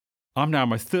I'm now in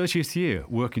my 30th year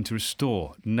working to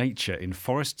restore nature in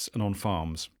forests and on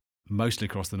farms, mostly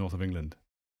across the north of England.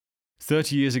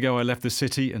 30 years ago, I left the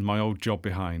city and my old job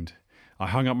behind. I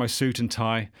hung up my suit and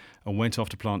tie and went off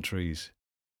to plant trees.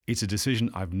 It's a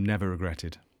decision I've never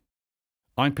regretted.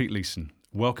 I'm Pete Leeson.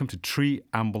 Welcome to Tree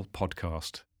Amble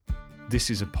Podcast. This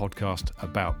is a podcast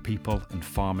about people and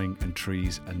farming and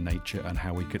trees and nature and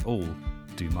how we could all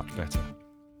do much better.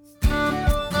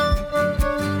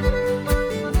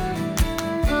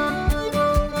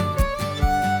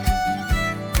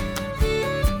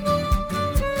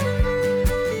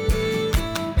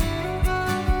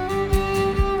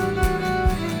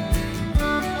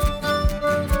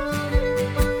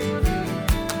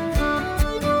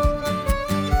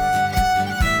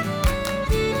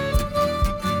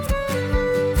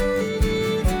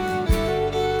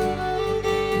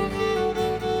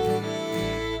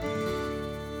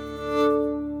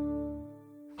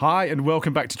 Hi and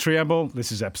welcome back to Tree Amble.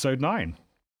 This is episode 9.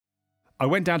 I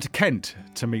went down to Kent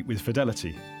to meet with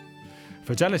Fidelity.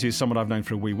 Fidelity is someone I've known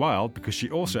for a wee while because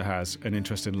she also has an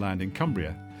interest in land in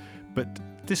Cumbria. But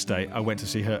this day I went to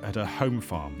see her at her home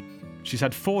farm. She's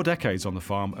had 4 decades on the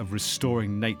farm of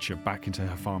restoring nature back into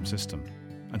her farm system.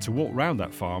 And to walk round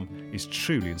that farm is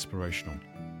truly inspirational.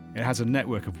 It has a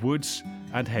network of woods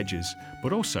and hedges,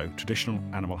 but also traditional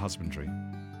animal husbandry.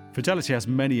 Fidelity has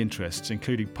many interests,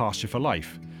 including Pasture for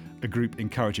Life, a group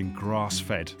encouraging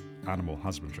grass-fed animal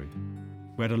husbandry.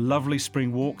 We had a lovely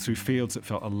spring walk through fields that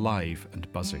felt alive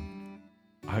and buzzing.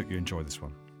 I hope you enjoy this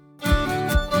one.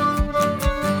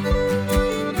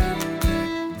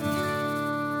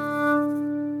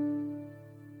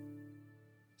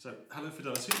 So, hello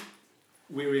Fidelity.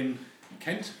 We're in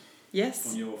Kent.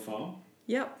 Yes. On your farm.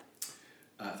 Yep.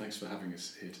 Thanks for having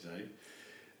us here today.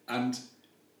 And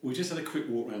we just had a quick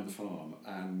walk around the farm,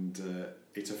 and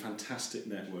it's a fantastic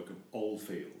network of old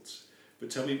fields. But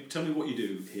tell me what you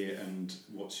do here and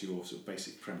what's your sort of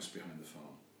basic premise behind the farm.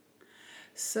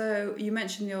 So you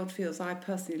mentioned the old fields. I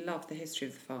personally love the history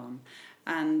of the farm,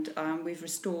 and we've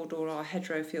restored all our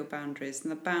hedgerow field boundaries,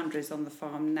 and the boundaries on the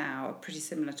farm now are pretty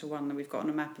similar to one that we've got on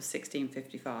a map of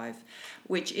 1655,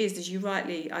 which is, as you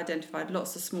rightly identified,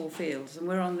 lots of small fields, and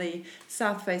we're on the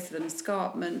south face of an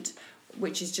escarpment,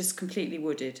 which is just completely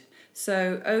wooded.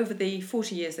 So over the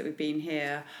 40 years that we've been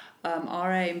here,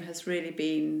 our aim has really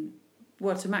been,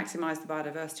 to maximise the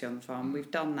biodiversity on the farm.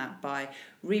 We've done that by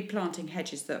replanting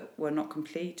hedges that were not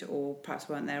complete or perhaps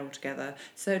weren't there altogether.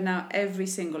 So now every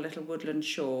single little woodland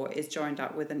shore is joined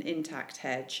up with an intact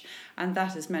hedge, and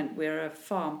that has meant we're a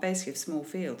farm basically of small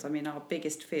fields. I mean, our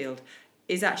biggest field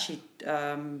is actually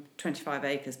 25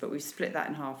 acres, but we've split that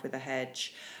in half with a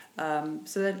hedge.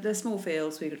 So they're small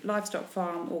fields. We've got livestock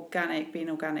farm, organic, been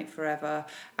organic forever,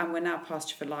 and we're now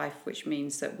Pasture for Life, which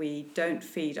means that we don't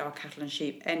feed our cattle and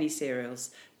sheep any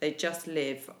cereals. They just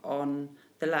live on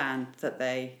the land that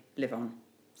they live on,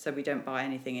 so we don't buy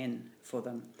anything in for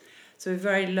them. So we're a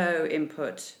very low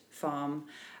input farm,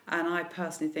 and I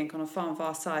personally think on a farm of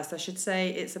our size, I should say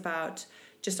it's about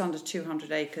just under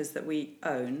 200 acres that we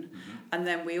own. Mm-hmm. And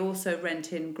then we also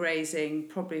rent in grazing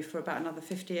probably for about another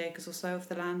 50 acres or so of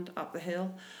the land up the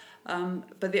hill.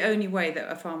 But the only way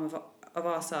that a farm of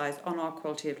our size on our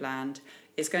quality of land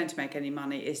is going to make any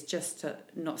money is just to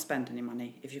not spend any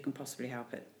money if you can possibly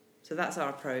help it. So that's our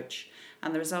approach.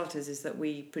 And the result is that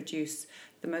we produce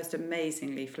the most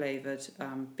amazingly flavoured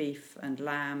beef and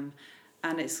lamb,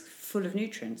 and it's full of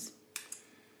nutrients.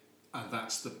 And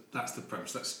that's the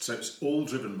premise. So it's all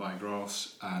driven by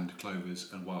grass and clovers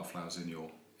and wildflowers in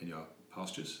your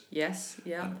pastures. Yes.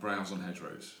 Yeah. And browse on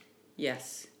hedgerows.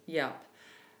 Yes. Yep.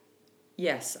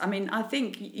 Yes. I mean, I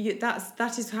think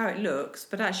that is how it looks,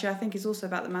 but actually, I think it's also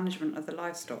about the management of the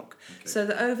livestock. Okay. So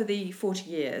that over the 40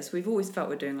 years, we've always felt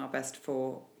we're doing our best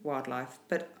for wildlife,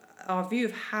 but our view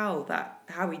of how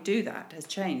we do that has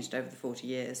changed over the 40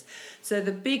 years. So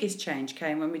the biggest change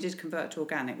came when we did convert to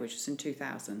organic, which was in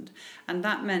 2000, and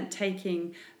that meant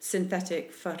taking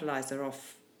synthetic fertiliser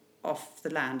off the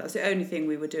land. That was the only thing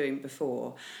we were doing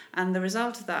before, and the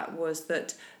result of that was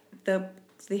that the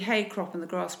hay crop and the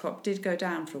grass crop did go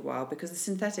down for a while because the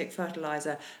synthetic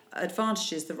fertiliser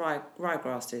advantages the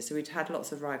ryegrasses. So we'd had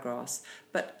lots of ryegrass,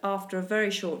 but after a very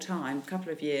short time, a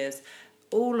couple of years,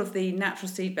 all of the natural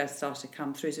seed beds started to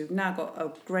come through. So we've now got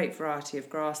a great variety of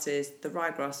grasses. The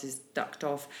ryegrass is ducked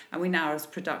off, and we now are as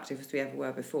productive as we ever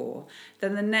were before.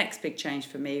 Then the next big change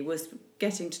for me was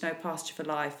getting to know Pasture for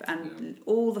Life and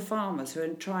all the farmers who are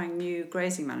trying new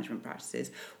grazing management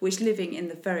practices, which living in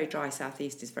the very dry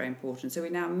southeast is very important. So we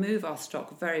now move our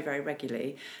stock very, very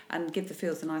regularly and give the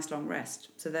fields a nice long rest.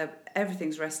 So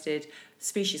everything's rested,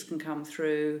 species can come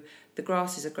through, the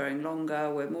grasses are growing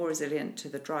longer, we're more resilient to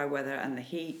the dry weather and the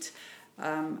heat.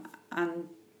 And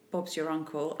Bob's your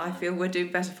uncle, I feel we're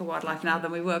doing better for wildlife now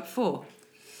than we were before.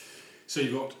 So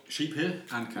you've got sheep here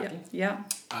and cattle. Yeah.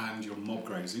 And you're mob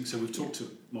grazing. So we've talked to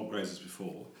mob grazers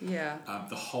before. Yeah.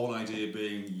 The whole idea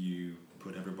being you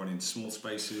put everybody in small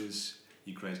spaces,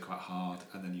 you graze quite hard,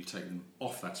 and then you take them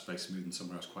off that space and move them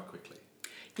somewhere else quite quickly.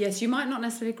 Yes, you might not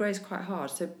necessarily graze quite hard,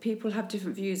 so people have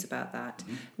different views about that.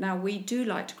 Mm-hmm. Now, we do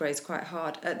like to graze quite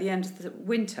hard at the end of the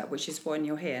winter, which is when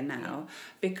you're here now,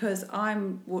 because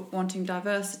I'm wanting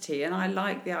diversity, and I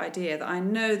like the idea that I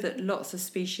know that lots of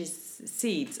species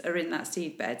seeds are in that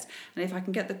seed beds, and if I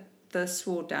can get the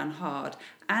sward down hard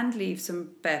and leave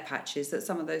some bare patches that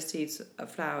some of those seeds,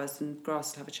 flowers and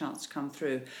grasses have a chance to come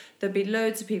through, there'll be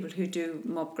loads of people who do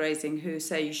mob grazing who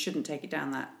say you shouldn't take it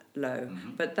down that low,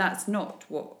 but that's not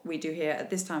what we do here at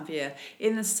this time of year.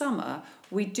 In the summer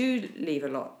we do leave a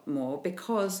lot more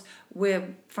because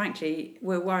we're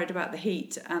worried about the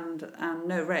heat and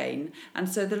no rain, and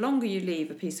so the longer you leave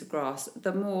a piece of grass,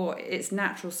 the more its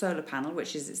natural solar panel,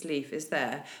 which is its leaf, is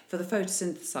there for the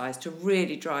photosynthesize to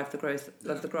really drive the growth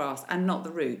of the grass and not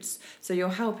the roots. So you're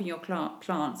helping your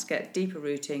plants get deeper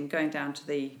rooting, going down to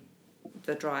the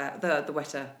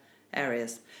wetter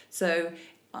areas. So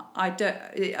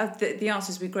the answer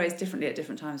is we graze differently at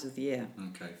different times of the year.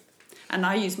 Okay. And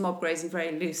I use mob grazing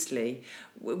very loosely,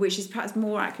 which is perhaps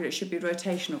more accurate. It should be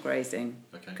rotational grazing,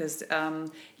 because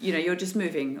you're just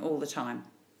moving all the time.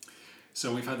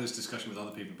 So we've had this discussion with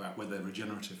other people about whether they're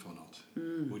regenerative or not.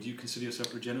 Would you consider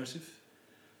yourself regenerative?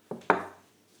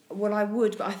 Well, I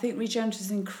would, but I think regenerative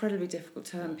is an incredibly difficult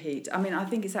term, Pete. I mean, I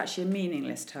think it's actually a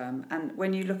meaningless term. And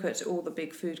when you look at all the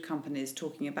big food companies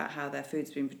talking about how their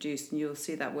food's been produced, and you'll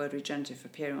see that word regenerative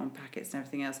appearing on packets and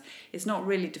everything else, it's not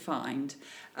really defined.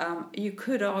 You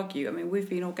could argue, I mean, we've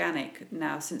been organic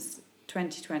now since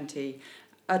 2020,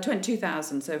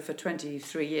 2000, so for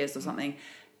 23 years or something.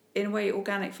 In a way,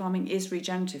 organic farming is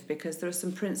regenerative because there are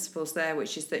some principles there,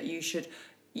 which is that you shouldn't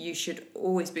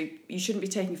be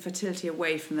taking fertility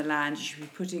away from the land, you should be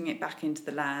putting it back into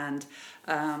the land.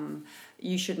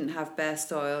 You shouldn't have bare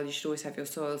soil, you should always have your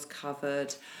soils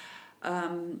covered.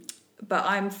 But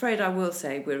I'm afraid I will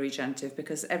say we're regenerative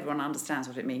because everyone understands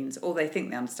what it means, or they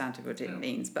think they understand what it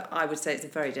means, but I would say it's a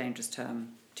very dangerous term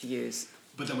to use.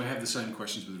 But then we have the same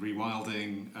questions with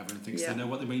rewilding. Everyone thinks they know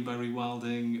what they mean by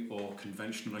rewilding or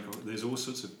conventional. There's all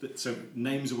sorts of... So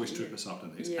names always trip us up,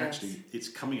 don't they? Actually, it's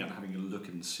coming out and having a look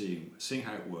and seeing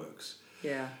how it works.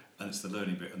 Yeah. And it's the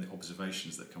learning bit and the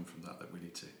observations that come from that we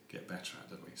need to get better at,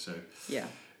 don't we? So,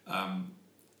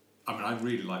 I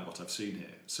really like what I've seen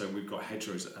here. So we've got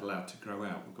hedgerows that are allowed to grow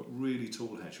out. We've got really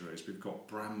tall hedgerows. We've got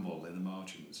bramble in the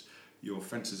margins. Your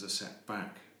fences are set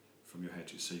back from your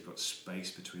hedges, so you've got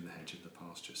space between the hedge and the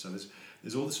pasture. So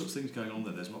there's all the sorts of things going on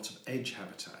there. There's lots of edge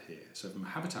habitat here. So from a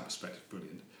habitat perspective,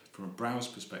 brilliant. From a browse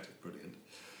perspective, brilliant.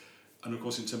 And of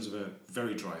course, in terms of a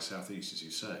very dry southeast, as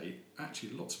you say,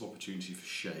 actually lots of opportunity for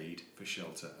shade, for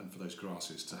shelter, and for those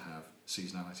grasses to have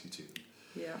seasonality to them.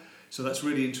 Yeah. So that's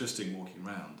really interesting walking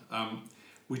around.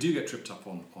 We do get tripped up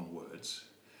on words.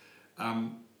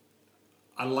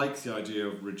 I like the idea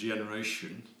of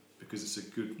regeneration, because it's a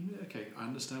good... Okay, I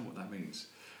understand what that means.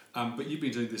 But you've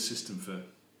been doing this system for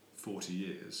 40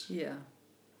 years. Yeah.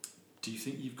 Do you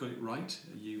think you've got it right?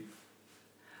 Are you...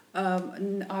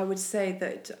 I would say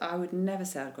that I would never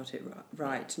say I got it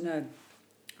right, no.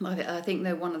 I think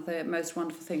that one of the most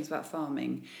wonderful things about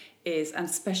farming is, and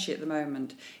especially at the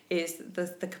moment, is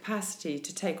the capacity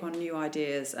to take on new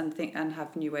ideas and think and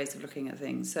have new ways of looking at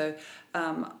things. So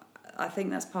I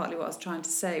think that's partly what I was trying to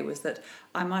say, was that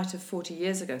I might have 40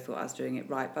 years ago thought I was doing it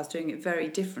right, but I was doing it very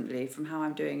differently from how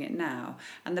I'm doing it now.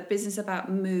 And the business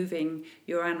about moving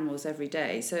your animals every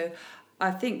day. So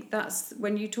I think that's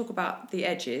when you talk about the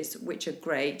edges, which are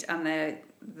great and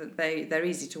they're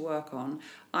easy to work on.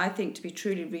 I think to be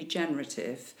truly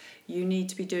regenerative, you need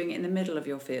to be doing it in the middle of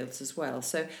your fields as well.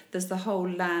 So there's the whole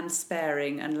land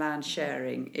sparing and land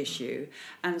sharing issue.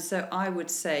 And so I would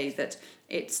say that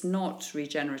it's not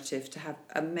regenerative to have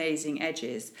amazing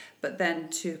edges, but then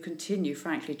to continue,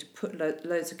 frankly, to put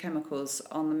loads of chemicals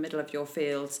on the middle of your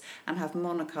fields and have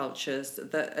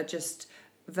monocultures that are just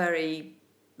very,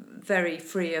 very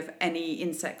free of any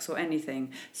insects or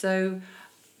anything. So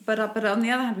But on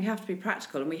the other hand, we have to be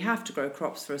practical, and we have to grow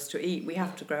crops for us to eat. We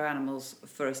have to grow animals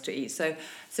for us to eat. So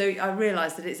I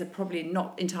realise that it's probably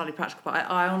not entirely practical, but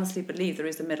I honestly believe there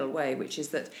is a middle way, which is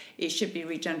that it should be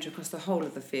regenerative across the whole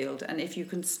of the field. And if you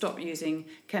can stop using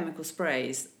chemical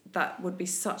sprays, that would be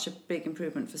such a big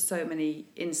improvement for so many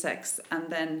insects, and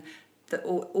then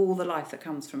all the life that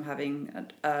comes from having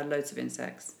loads of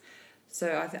insects.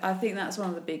 So I think that's one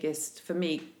of the biggest, for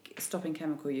me, stopping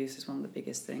chemical use is one of the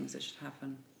biggest things that should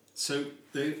happen. So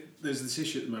there's this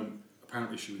issue at the moment,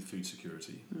 apparent issue with food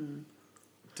security.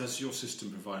 Does your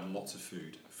system provide lots of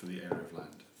food for the area of land?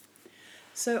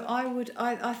 So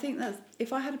I think that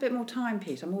if I had a bit more time,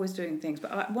 Pete, I'm always doing things,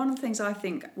 but one of the things I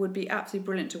think would be absolutely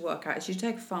brilliant to work out is you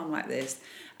take a farm like this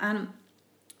and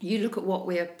you look at what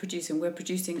we're producing. We're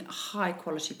producing high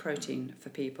quality protein for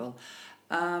people,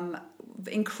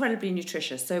 incredibly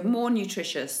nutritious, so more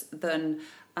nutritious than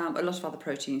a lot of other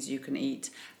proteins you can eat,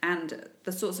 and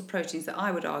the sorts of proteins that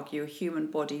I would argue a human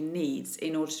body needs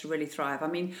in order to really thrive. I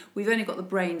mean, we've only got the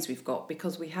brains we've got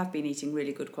because we have been eating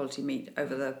really good quality meat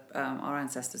over our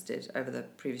ancestors did over the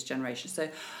previous generation. So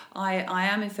I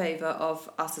am in favour of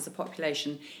us as a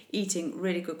population eating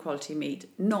really good quality meat,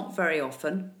 not very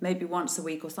often, maybe once a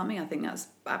week or something. I think that's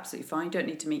absolutely fine. You don't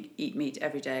need to eat meat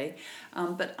every day.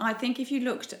 But I think if you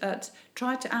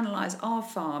tried to analyse our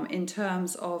farm in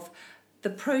terms of the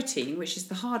protein, which is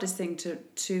the hardest thing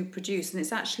to produce, and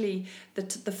it's actually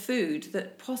the food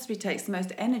that possibly takes the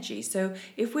most energy. So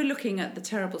if we're looking at the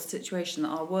terrible situation that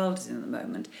our world is in at the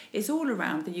moment, it's all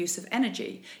around the use of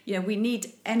energy. You know, we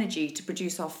need energy to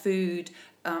produce our food,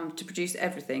 to produce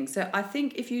everything. So I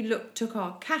think if you took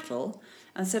our cattle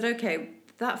and said, okay,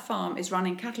 that farm is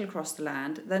running cattle across the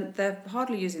land, then they're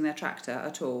hardly using their tractor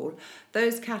at all.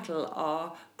 Those cattle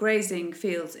are grazing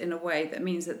fields in a way that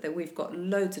means that we've got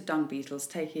loads of dung beetles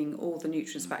taking all the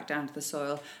nutrients back down to the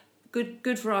soil,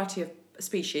 good variety of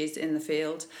species in the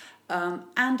field,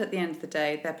 and at the end of the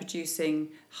day, they're producing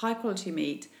high quality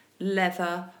meat,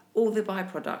 leather, all the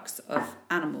byproducts of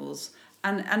animals.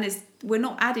 And we're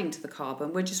not adding to the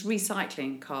carbon, we're just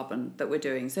recycling carbon that we're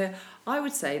doing. So I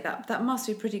would say that must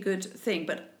be a pretty good thing,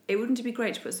 but wouldn't it be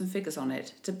great to put some figures on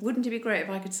it? Wouldn't it be great if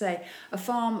I could say a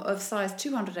farm of size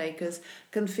 200 acres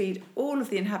can feed all of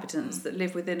the inhabitants that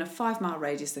live within a 5-mile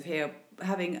radius of here,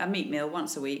 having a meat meal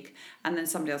once a week, and then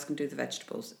somebody else can do the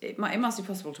vegetables. It must be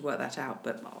possible to work that out,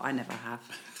 but I never have.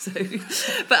 So,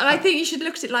 but I think you should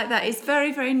look at it like that. It's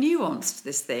very, very nuanced,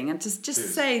 this thing, and to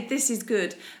just say this is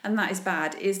good and that is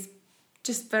bad is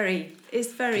just very beef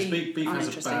has a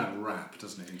uninteresting. bad rap,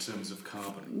 doesn't it, in terms of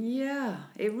carbon? Yeah,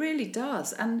 it really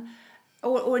does, and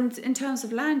or in terms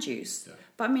of land use. Yeah.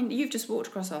 But I mean, you've just walked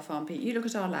across our farm, Pete. You look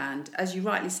at our land, as you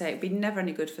rightly say, it'd be never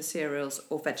any good for cereals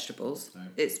or vegetables. No.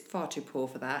 It's far too poor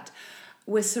for that.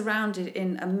 We're surrounded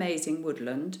in amazing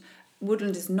woodland.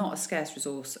 Woodland is not a scarce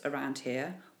resource around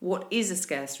here. What is a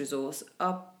scarce resource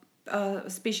are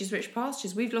species-rich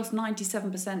pastures. We've lost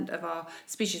 97% of our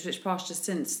species-rich pastures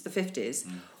since the 50s.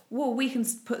 Well, we can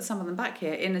put some of them back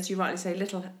here in, as you rightly say,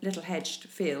 little hedged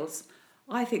fields.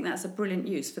 I think that's a brilliant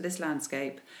use for this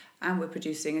landscape, and we're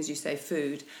producing, as you say,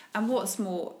 food. And what's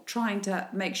more, trying to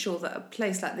make sure that a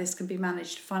place like this can be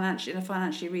managed in a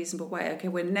financially reasonable way. Okay,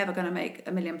 we're never going to make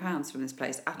 £1 million from this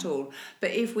place at all,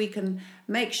 but if we can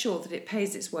make sure that it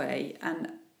pays its way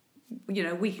and, you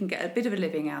know, we can get a bit of a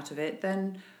living out of it,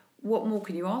 then what more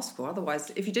can you ask for?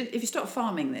 Otherwise, if you stop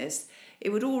farming this,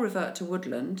 it would all revert to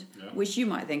woodland, which you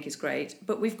might think is great,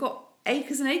 but we've got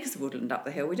acres and acres of woodland up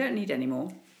the hill. We don't need any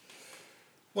more.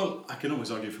 Well, I can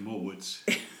always argue for more woods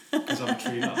because I'm a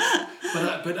tree nut.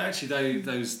 But actually,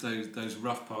 those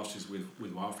rough pastures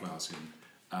with wildflowers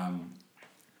in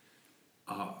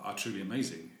are truly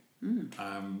amazing.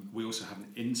 We also have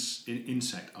an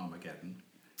insect Armageddon.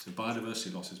 So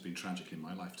biodiversity loss has been tragic in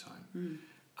my lifetime.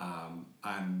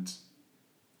 And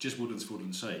just woodlands for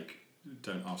woodland's sake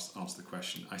don't answer the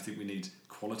question. I think we need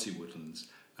quality woodlands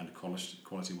and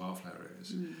quality wildflower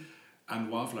areas. And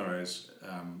wildflower areas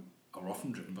are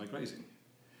often driven by grazing.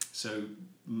 So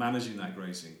managing that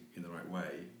grazing in the right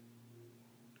way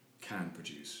can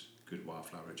produce good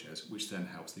wildflower-rich areas, which then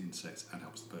helps the insects and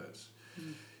helps the birds.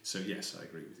 So yes, I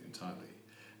agree with you entirely.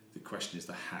 The question is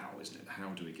the how, isn't it? How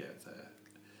do we get there?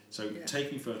 So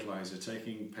taking fertiliser,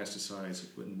 taking pesticides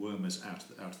and wormers out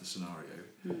of the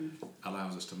scenario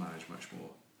allows us to manage much more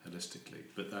holistically.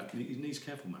 But that needs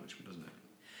careful management, doesn't it?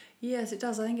 Yes, it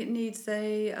does. I think it needs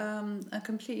a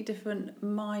completely different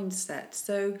mindset.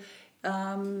 So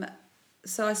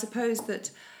I suppose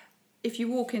that if you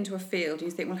walk into a field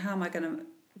and you think, well, how am I going to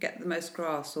get the most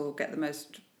grass or get the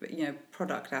most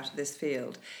product out of this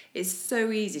field. It's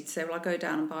so easy to say, well, I'll go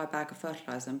down and buy a bag of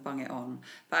fertiliser and bung it on.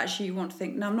 But actually you want to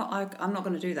think, no, I'm not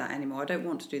going to do that anymore. I don't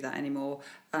want to do that anymore,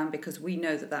 because we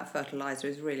know that fertiliser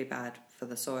is really bad for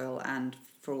the soil and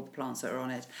for all the plants that are on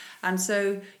it. And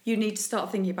so you need to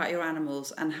start thinking about your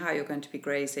animals and how you're going to be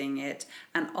grazing it.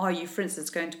 And are you, for instance,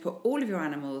 going to put all of your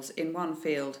animals in one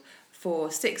field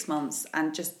for 6 months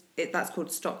and that's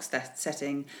called stock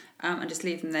setting, and just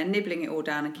leave them there nibbling it all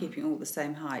down and keeping it all the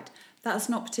same height? That's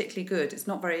not particularly good. It's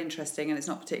not very interesting and it's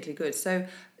not particularly good.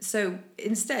 So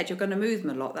instead you're going to move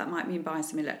them a lot. That might mean buying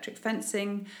some electric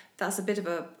fencing. That's a bit of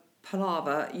a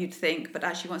palaver, you'd think, but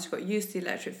actually once you've got used to the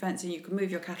electric fencing, you can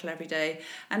move your cattle every day,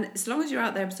 and as long as you're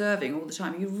out there observing all the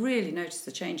time, you really notice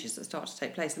the changes that start to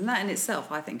take place, and that in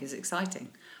itself I think is exciting.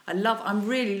 I'm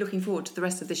really looking forward to the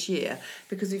rest of this year,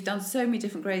 because we've done so many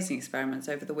different grazing experiments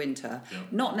over the winter,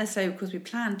 not necessarily because we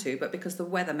planned to, but because the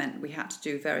weather meant we had to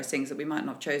do various things that we might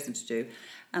not have chosen to do,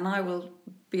 and I will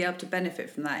be able to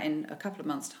benefit from that in a couple of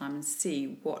months' time and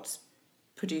see what's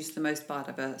produced the most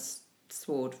biodiverse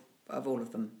sward of all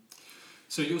of them.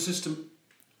 So your system,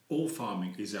 all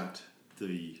farming is at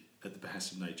the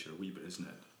behest of nature a wee bit, isn't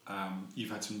it?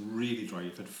 You've had some really dry.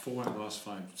 You've had 4 out of the last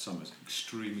 5 summers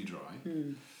extremely dry.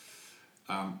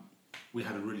 We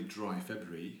had a really dry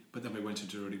February, but then we went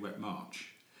into a really wet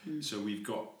March. So we've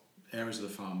got areas of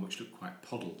the farm which look quite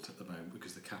puddled at the moment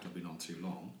because the cattle have been on too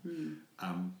long.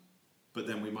 But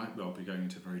then we might well be going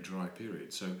into a very dry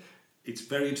period. So it's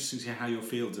very interesting to hear how your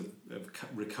fields are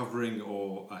recovering,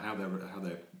 or how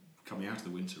they're coming out of the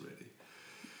winter,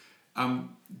 really.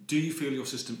 Do you feel your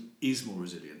system is more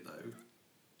resilient, though,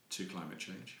 to climate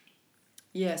change?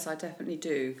 Yes, I definitely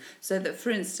do. So that,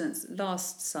 for instance,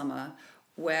 last summer,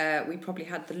 where we probably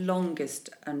had the longest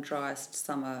and driest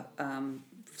summer,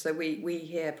 so we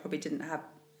here probably didn't have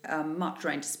much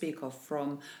rain to speak of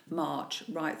from March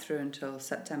right through until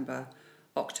September,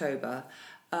 October.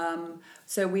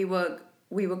 So we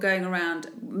were going around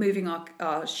moving our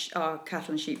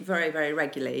cattle and sheep very, very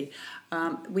regularly.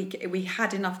 We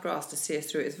had enough grass to see us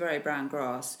through. It was very brown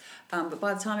grass. But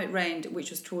by the time it rained, which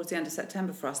was towards the end of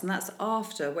September for us, and that's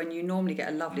after when you normally get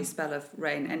a lovely spell of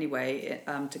rain anyway,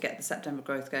 to get the September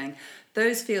growth going,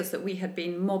 those fields that we had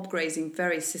been mob grazing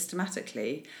very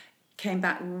systematically came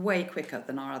back way quicker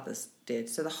than our others did.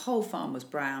 So the whole farm was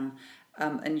brown.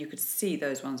 And you could see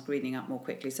those ones greening up more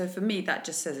quickly. So for me, that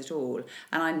just says it all.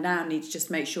 And I now need to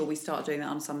just make sure we start doing that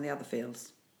on some of the other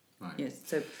fields. Right.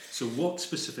 Yes. So what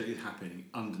specifically is happening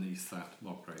underneath that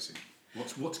mob grazing?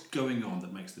 What's going on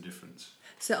that makes the difference?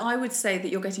 So I would say that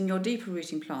you're getting your deeper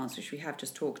rooting plants, which we have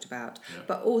just talked about,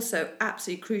 but also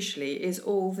absolutely crucially is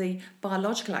all the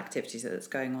biological activities that's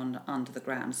going on under the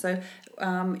ground. So,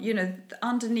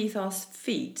 underneath our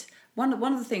feet, one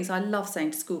of the things I love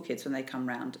saying to school kids when they come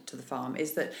round to the farm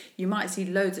is that you might see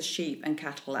loads of sheep and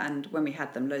cattle, and when we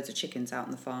had them, loads of chickens out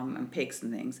on the farm and pigs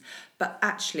and things. But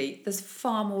actually, there's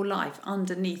far more life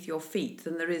underneath your feet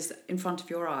than there is in front of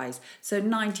your eyes. So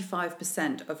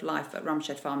 95% of life at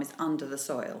Romshed Farm is under the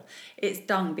soil. It's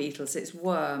dung beetles, it's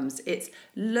worms, it's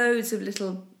loads of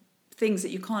little things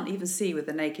that you can't even see with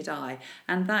the naked eye.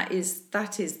 And that is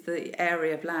the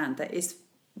area of land that is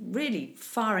really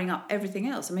firing up everything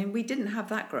else. I mean, we didn't have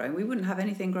that growing. We wouldn't have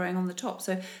anything growing on the top.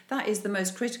 So that is the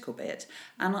most critical bit.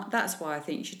 And that's why I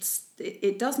think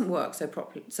it doesn't work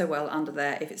so well under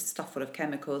there if it's stuffed full of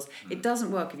chemicals. It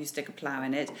doesn't work if you stick a plough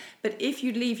in it. But if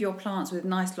you leave your plants with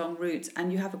nice long roots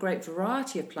and you have a great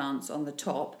variety of plants on the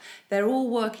top, they're all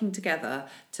working together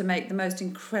to make the most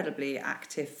incredibly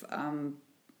active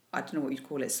I don't know what you'd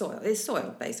call it, soil. It's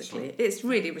soil, basically. It's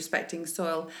really respecting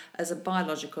soil as a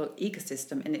biological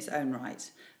ecosystem in its own right.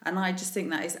 And I just think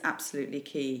that is absolutely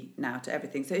key now to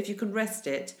everything. So if you can rest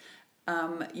it,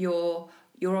 you're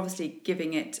obviously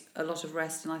giving it a lot of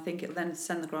rest, and I think it'll then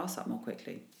send the grass up more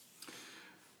quickly.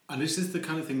 And is this the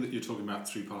kind of thing that you're talking about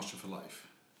through Pasture for Life?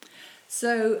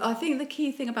 So I think the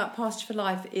key thing about Pasture for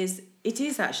Life is it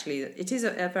is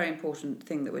a very important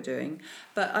thing that we're doing.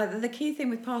 But the key thing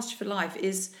with Pasture for Life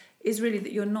is really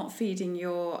that you're not feeding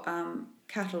your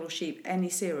cattle or sheep any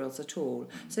cereals at all.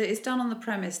 So it's done on the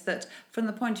premise that from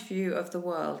the point of view of the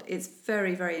world, it's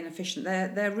very, very inefficient.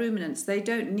 They're ruminants. They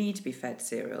don't need to be fed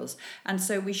cereals. And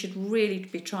so we should really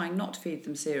be trying not to feed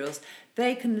them cereals.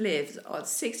 They can live,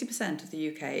 60% of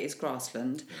the UK is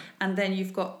grassland, and then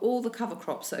you've got all the cover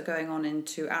crops that are going on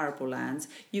into arable lands.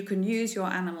 You can use your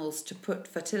animals to put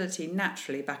fertility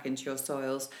naturally back into your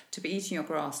soils, to be eating your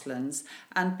grasslands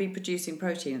and be producing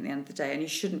protein at the end of the day, and you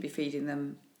shouldn't be feeding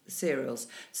them cereals.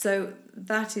 So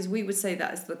that is, we would say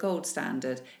that is the gold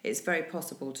standard. It's very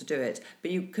possible to do it,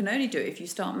 but you can only do it if you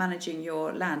start managing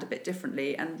your land a bit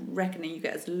differently and reckoning you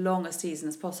get as long a season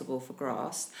as possible for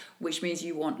grass, which means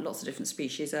you want lots of different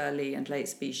species, early and late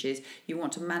species. You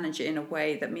want to manage it in a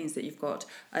way that means that you've got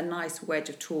a nice wedge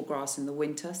of tall grass in the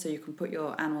winter, so you can put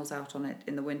your animals out on it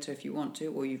in the winter if you want to,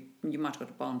 or you might have got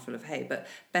a barn full of hay, but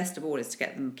best of all is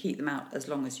to keep them out as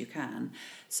long as you can.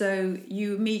 So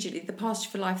you immediately, the Pasture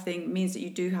for Life thing means that you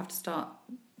do have to start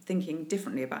thinking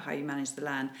differently about how you manage the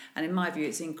land. And in my view,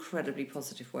 it's an incredibly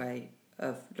positive way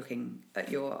of looking at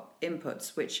your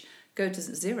inputs, which go to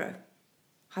zero.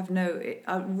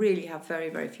 I really have very,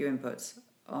 very few inputs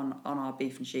on our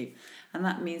beef and sheep. And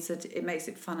that means that it makes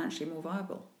it financially more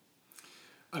viable.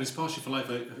 And is Pasture for Life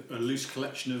a loose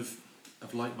collection of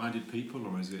like-minded people,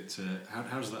 or is it,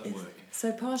 how does that work?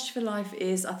 So Pasture for Life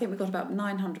is, I think we've got about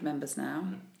 900 members now.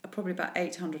 Probably about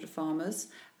 800 are farmers,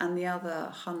 and the other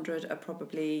 100 are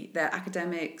they're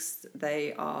academics,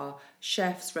 they are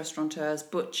chefs, restaurateurs,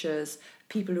 butchers,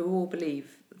 people who all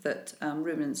believe that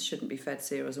ruminants shouldn't be fed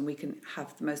cereals and we can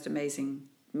have the most amazing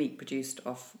meat produced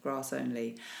off grass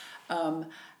only.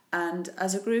 And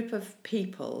as a group of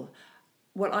people,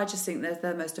 well, I just think they're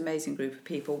the most amazing group of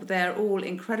people. They're all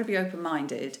incredibly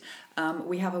open-minded.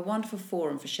 We have a wonderful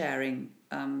forum for sharing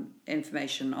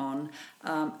information on.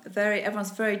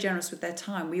 Everyone's very generous with their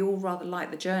time. We all rather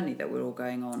like the journey that we're all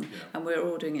going on, and we're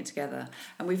all doing it together.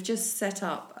 And we've just set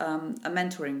up a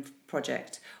mentoring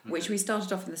project, which we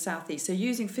started off in the southeast. So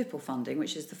using FIPL funding,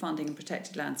 which is the funding in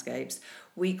protected landscapes,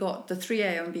 we got the 3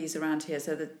 AONBs around here,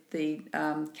 so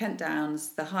the Kent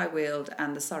Downs, the High Weald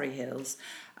and the Surrey Hills.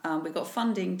 We got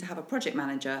funding to have a project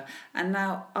manager, and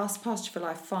now us Pasture for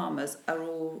Life farmers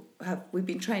we've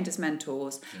been trained as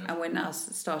mentors, and we're now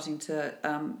starting to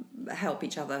help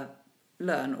each other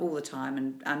learn all the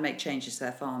time and make changes to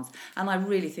their farms. And I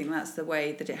really think that's the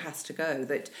way that it has to go.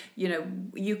 That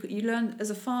you learn as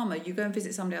a farmer, you go and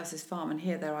visit somebody else's farm and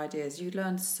hear their ideas. You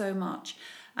learn so much,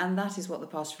 and that is what the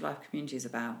Pasture for Life community is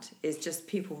about. Is just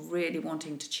people really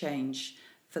wanting to change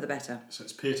for the better. So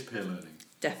it's peer-to-peer learning.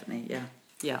 Definitely, yeah.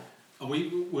 Yeah. And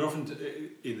we're often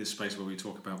in this space where we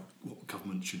talk about what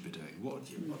government should be doing,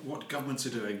 what governments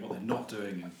are doing, what they're not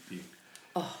doing.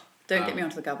 Don't get me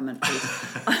onto the government,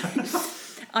 please.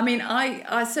 I mean,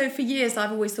 so for years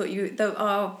I've always thought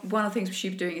one of the things we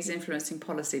should be doing is influencing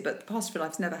policy, but Pasture for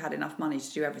Life's never had enough money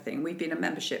to do everything. We've been a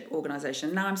membership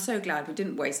organisation. Now I'm so glad we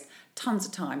didn't waste tons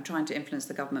of time trying to influence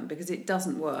the government, because it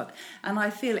doesn't work. And I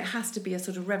feel it has to be a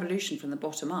sort of revolution from the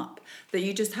bottom up, that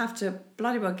you just have to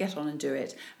bloody well get on and do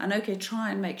it. And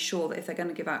try and make sure that if they're going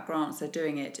to give out grants, they're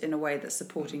doing it in a way that's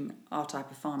supporting our type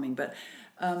of farming. But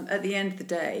at the end of the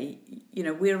day,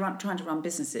 we're trying to run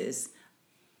businesses.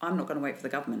 I'm not going to wait for the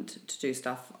government to do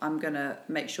stuff. I'm going to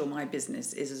make sure my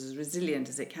business is as resilient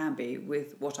as it can be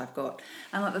with what I've got.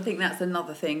 And I think that's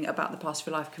another thing about the Pasture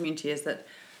for Life community, is that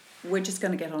we're just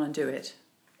going to get on and do it.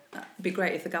 It'd be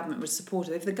great if the government would support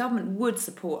it. If the government would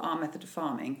support our method of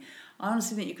farming, I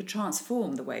honestly think you could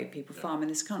transform the way people farm in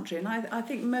this country. And I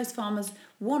think most farmers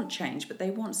want change, but they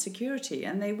want security,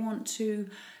 and they want to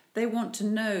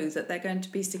know that they're going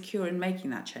to be secure in making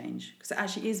that change, because it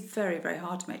actually is very, very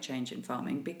hard to make change in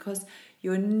farming, because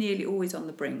you're nearly always on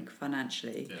the brink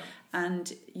financially,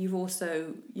 and you've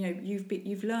also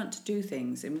you've learnt to do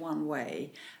things in one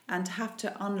way, and to have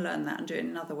to unlearn that and do it in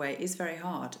another way is very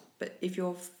hard. But if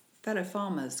your fellow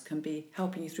farmers can be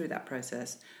helping you through that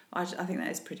process, I think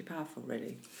that is pretty powerful,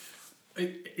 really.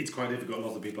 It's quite difficult. A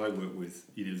lot of the people I work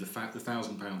with, the £1,000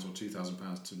 or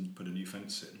 £2,000 to put a new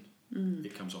fence in,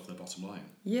 it comes off their bottom line.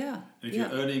 Yeah. And if you're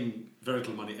earning very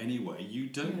little money anyway, you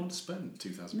don't want to spend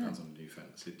 £2,000 on a new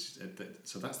fence.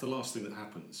 So that's the last thing that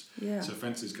happens. Yeah. So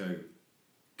fences go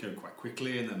quite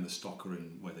quickly, and then the stock are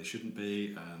in where they shouldn't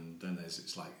be, and then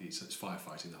it's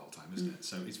firefighting the whole time, isn't it?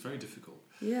 So it's very difficult.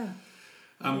 Yeah.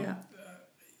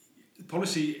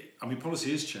 Policy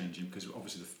is changing, because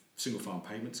obviously the single farm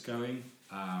payment's going.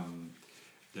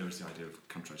 There is the idea of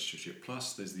contractorship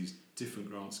plus. There's these different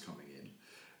grants coming in.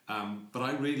 But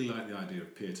I really like the idea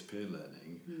of peer-to-peer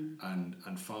learning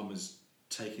and farmers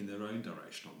taking their own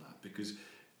direction on that, because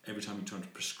every time you try to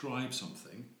prescribe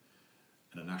something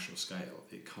at a national scale,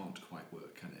 it can't quite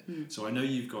work, can it? So I know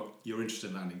you're interested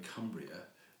in land in Cumbria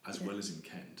as well as in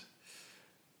Kent,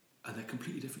 and they're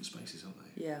completely different spaces, aren't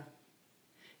they? Yeah.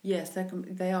 Yes,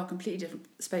 they are completely different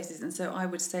spaces, and so I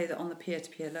would say that on the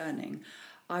peer-to-peer learning,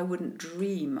 I wouldn't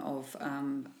dream of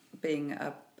being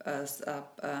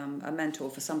a mentor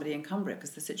for somebody in Cumbria,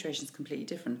 because the situation is completely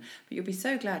different. But you'll be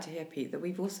so glad to hear, Pete, that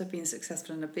we've also been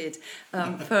successful in a bid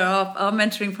for our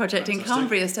mentoring project in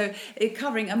Cumbria. So it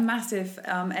covering a massive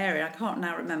area. I can't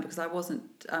now remember because I wasn't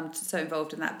so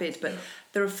involved in that bid, but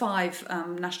there are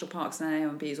 5 national parks and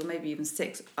AONBs, or maybe even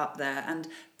 6 up there, and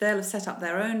they'll have set up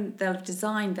their own, they'll have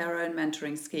designed their own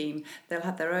mentoring scheme, they'll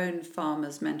have their own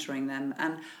farmers mentoring them.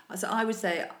 And so I would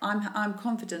say I'm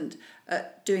confident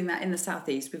at doing that in the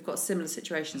southeast. We've got similar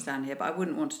situations down here, but I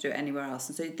wouldn't want to do it anywhere else.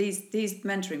 And so these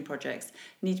mentoring projects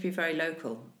need to be very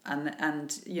local,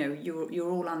 and you know, you're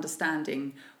all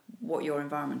understanding what your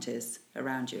environment is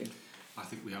around you. I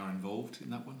think we are involved in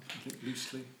that one, I think,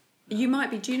 loosely. You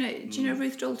might be. Do you know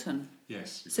Ruth Dalton?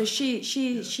 Yes. Exactly.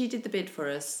 So she did the bid for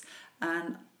us,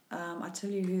 and I tell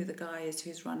you who the guy is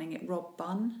who's running it. Rob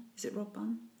Bunn. Is it Rob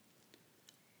Bunn?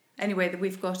 Anyway, that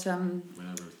we've got. We know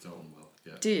Ruth Dalton well.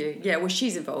 Yeah. Do you? Yeah. Well,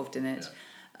 she's involved in it.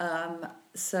 Yeah.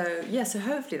 So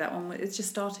hopefully that one is just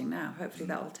starting now. Hopefully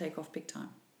that will take off big time,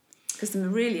 because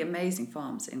some really amazing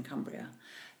farms in Cumbria.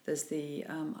 There's the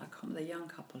the young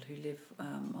couple who live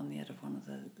on the edge of one of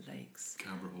the lakes.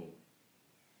 Cabra Hall.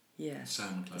 Yes.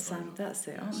 Sam that's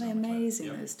it. Yeah, aren't Sam they amazing,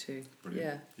 yep. those two?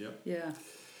 Brilliant. Yeah.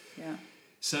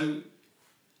 So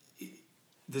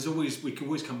we can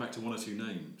always come back to one or two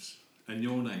names, and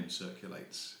your name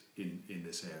circulates in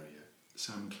this area.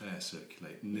 Sam and Claire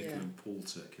circulate, Nicola and Paul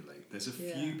circulate. There's a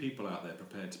few people out there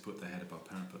prepared to put their head above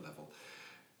parapet level.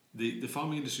 The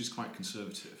farming industry is quite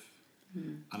conservative,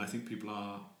 and I think people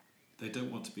they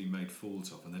don't want to be made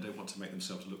fools of, and they don't want to make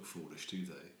themselves look foolish, do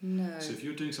they? No. So if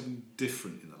you're doing something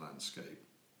different in the landscape,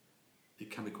 it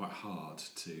can be quite hard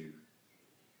to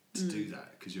do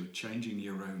that, because you're changing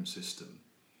your own system.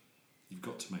 You've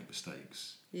got to make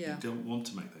mistakes. Yeah. You don't want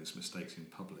to make those mistakes in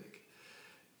public.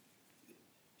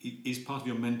 Is part of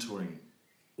your mentoring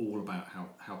all about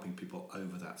helping people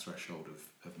over that threshold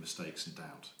of mistakes and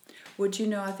doubt? Well, do you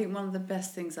know, I think one of the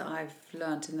best things that I've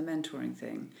learnt in the mentoring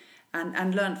thing,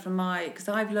 and learnt from because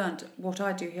I've learnt what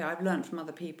I do here, I've learnt from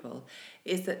other people,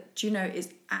 is that, do you know, it's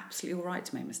absolutely all right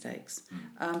to make mistakes,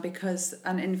 because,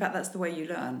 and in fact that's the way you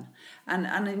learn,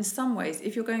 and in some ways,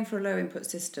 if you're going for a low input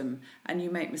system and you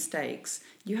make mistakes,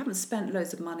 you haven't spent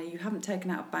loads of money, you haven't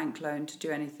taken out a bank loan to do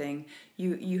anything,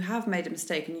 you have made a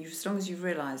mistake, and as long as you've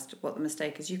realised what the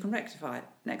mistake is, you can rectify it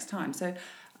next time. So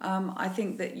I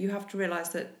think that you have to realise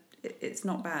that it's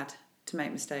not bad to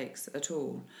make mistakes at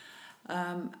all.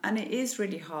 And it is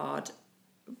really hard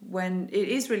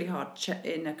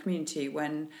in a community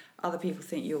when other people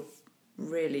think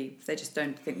they just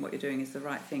don't think what you're doing is the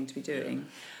right thing to be doing.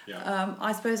 Yeah.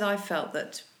 I suppose I felt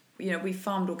that, you know, we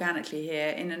farmed organically here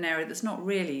in an area that's not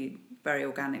really very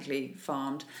organically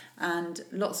farmed, and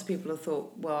lots of people have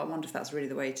thought, well, I wonder if that's really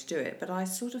the way to do it. But I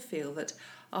sort of feel that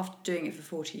after doing it for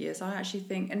 40 years, I actually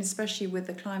think, and especially with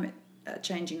the climate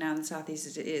changing now in the southeast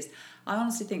as it is, I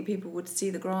honestly think people would see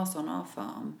the grass on our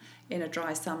farm in a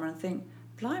dry summer and think,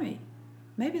 blimey,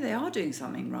 maybe they are doing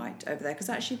something right over there, because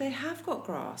actually they have got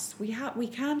grass. We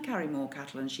can carry more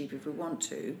cattle and sheep if we want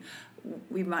to.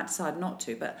 We might decide not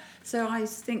to, but so I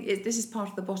think this is part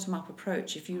of the bottom-up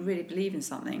approach. If you really believe in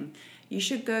something, you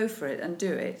should go for it and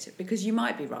do it, because you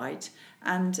might be right,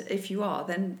 and if you are,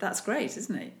 then that's great,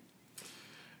 isn't it?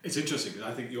 It's interesting, because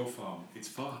I think your farm, it's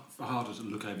far harder to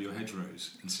look over your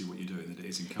hedgerows and see what you're doing than it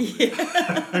is in Cumbria,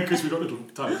 because we've got little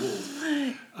tiny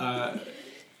walls.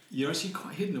 You're actually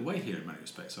quite hidden away here in many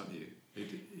respects, aren't you?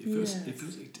 It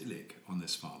feels idyllic on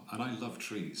this farm, and I love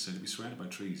trees, so to be surrounded by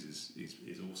trees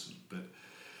is awesome. But,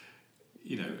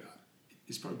 you know,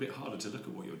 it's probably a bit harder to look at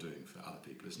what you're doing for other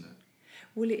people, isn't it?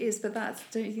 Well, it is, but I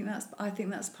think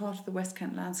that's part of the West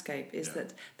Kent landscape,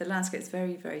 that the landscape's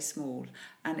very, very small,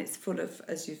 and it's full of,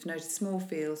 as you've noticed, small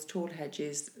fields, tall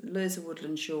hedges, loads of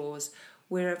woodland shores.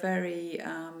 We're a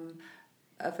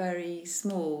very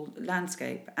small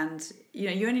landscape, and you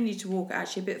know, you only need to walk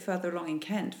actually a bit further along in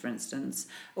Kent, for instance,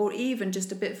 or even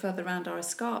just a bit further around our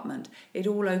escarpment. It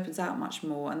all opens out much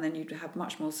more, and then you'd have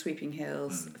much more sweeping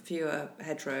hills, fewer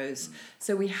hedgerows.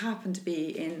 So we happen to be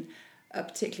in a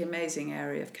particularly amazing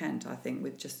area of Kent, I think,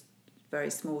 with just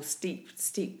very small, steep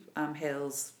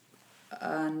hills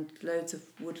and loads of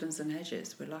woodlands and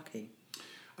hedges. We're lucky.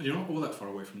 And you're not all that far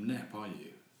away from NEP, are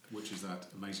you? Which is that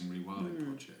amazing rewilding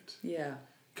project. Yeah.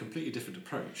 Completely different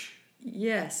approach.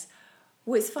 Yes.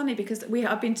 Well, it's funny because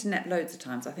I've been to NEP loads of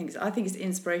times. I think it's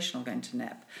inspirational going to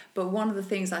NEP. But one of the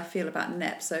things I feel about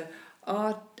NEP, so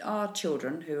our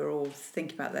children, who are all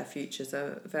thinking about their futures,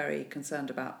 are very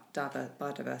concerned about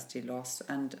biodiversity loss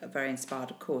and are very inspired,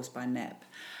 of course, by NEP.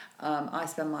 I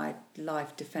spend my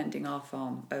life defending our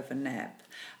farm over NEP.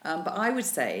 But I would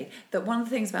say that one of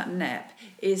the things about NEP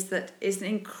is that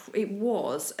it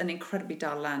was an incredibly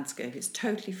dull landscape. It's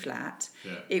totally flat.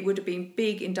 Yeah. It would have been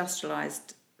big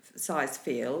industrialised sized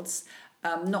fields.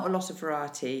 Not a lot of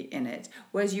variety in it.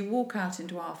 Whereas you walk out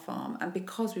into our farm, and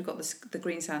because we've got the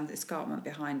green sand escarpment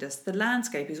behind us, the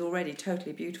landscape is already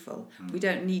totally beautiful. We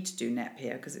don't need to do NEP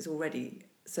here because it's already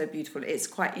so beautiful. It's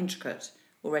quite intricate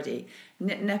already.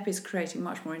 NEP is creating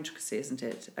much more intricacy, isn't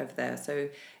it, over there? So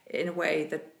in a way,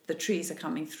 the trees are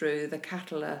coming through, the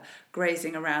cattle are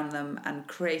grazing around them and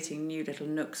creating new little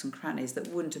nooks and crannies that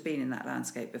wouldn't have been in that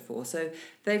landscape before. So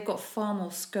they've got far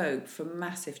more scope for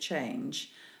massive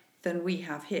change than we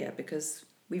have here, because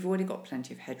we've already got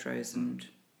plenty of hedgerows and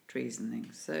trees and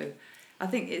things. So I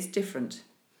think it's different.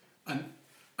 And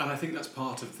I think that's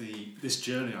part of this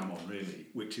journey I'm on, really,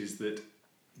 which is that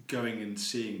going and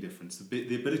seeing difference,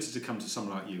 the ability to come to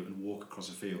someone like you and walk across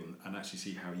a field and actually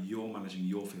see how you're managing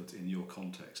your field in your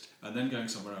context, and then going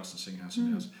somewhere else and seeing how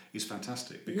somebody else is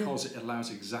fantastic, because it allows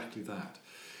exactly that.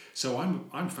 So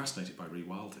I'm fascinated by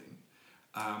rewilding,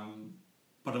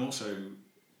 but I'm also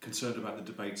concerned about the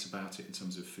debates about it in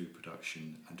terms of food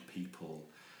production and people,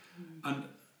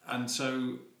 and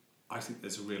so I think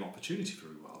there's a real opportunity for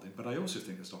rewilding, but I also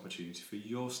think there's an opportunity for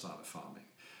your style of farming,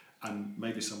 and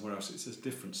maybe somewhere else it's a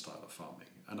different style of farming.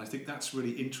 And I think that's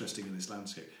really interesting in this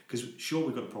landscape, because sure,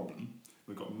 we've got a problem,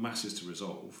 we've got masses to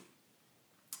resolve,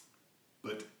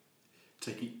 but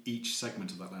taking each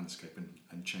segment of that landscape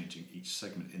and changing each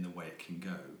segment in the way it can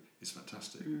go is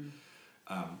fantastic.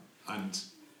 And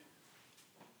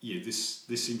this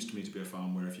seems to me to be a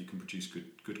farm where if you can produce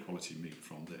good quality meat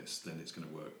from this, then it's going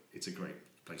to work. It's a great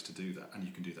place to do that, and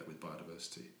you can do that with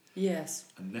biodiversity. Yes.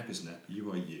 And NEP is NEP,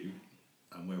 you are you,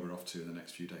 and where we're off to in the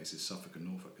next few days is Suffolk and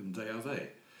Norfolk, and they are they.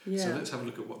 Yeah. So let's have a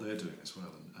look at what they're doing as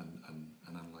well and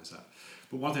analyse that.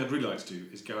 But one thing I'd really like to do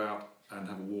is go out and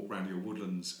have a walk around your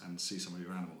woodlands and see some of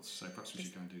your animals. So perhaps we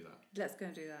should go and do that. Let's go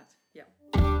and do that. Yeah.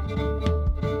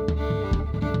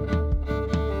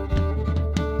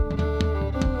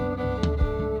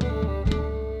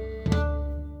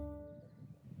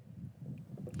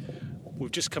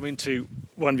 We've just come into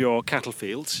one of your cattle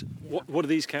fields. Yeah. What are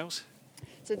these cows?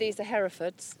 So these are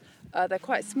Herefords. They're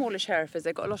quite smallish Herefords.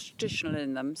 They've got a lot of traditional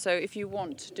in them. So if you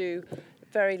want to do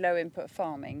very low input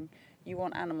farming, you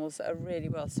want animals that are really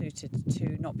well suited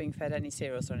to not being fed any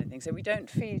cereals or anything. So we don't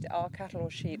feed our cattle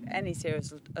or sheep any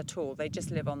cereals at all. They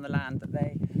just live on the land that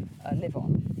they live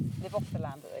off the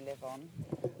land that they live on.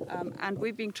 And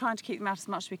we've been trying to keep them out as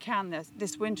much as we can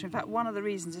this winter. In fact, one of the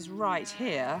reasons is right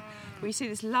here. We see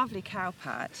this lovely cow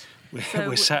pat.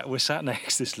 We're sat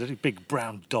next to this little big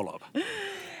brown dollop.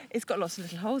 It's got lots of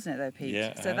little holes in it though, Pete.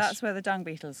 Yeah, so that's where the dung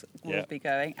beetles will be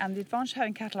going. And the advantage of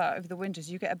having cattle out over the winter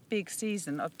is you get a big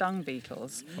season of dung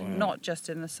beetles, not just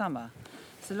in the summer.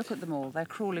 So look at them all. They're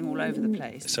crawling all over the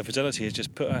place. So Fidelity has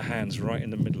just put her hands right in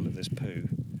the middle of this poo.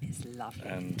 It's lovely.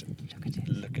 And look at it.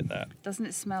 Look at that. Doesn't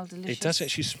it smell delicious? It does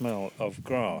actually smell of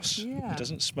grass. Yeah. It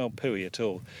doesn't smell pooey at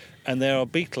all. And there are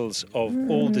beetles of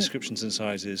all descriptions and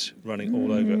sizes running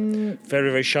all over. Very,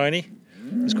 very shiny.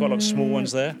 There's quite a lot of small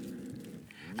ones there.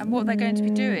 And what they're going to be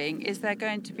doing is they're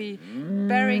going to be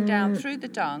burying down through the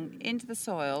dung into the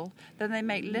soil. Then they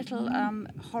make little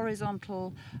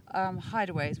horizontal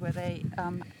hideaways where they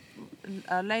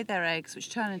lay their eggs, which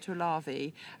turn into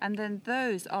larvae, and then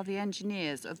those are the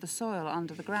engineers of the soil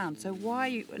under the ground. So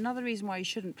another reason why you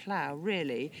shouldn't plough,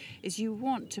 really, is you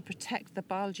want to protect the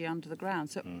biology under the ground.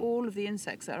 So all of the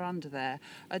insects that are under there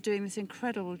are doing this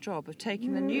incredible job of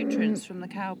taking the nutrients from the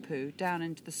cow poo down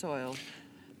into the soil.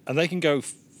 And they can go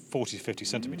 40 to 50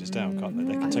 centimetres down, can't they?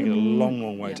 They can take it a long,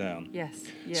 long way down. Yes.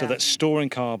 Yeah. So that's storing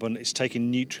carbon, it's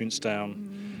taking nutrients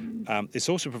down. It's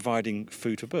also providing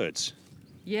food for birds.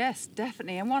 Yes,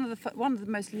 definitely. And one of the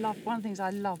things I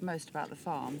love most about the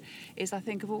farm is I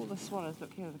think of all the swallows.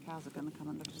 Look here, the cows are going to come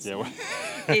and look at us.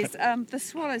 Yeah. Is the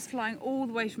swallows flying all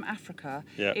the way from Africa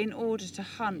in order to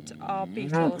hunt our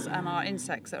beetles and our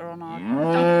insects that are on our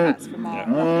dung pats from our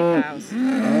lovely cows.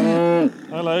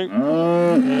 Hello.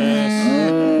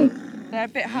 Yes. They're a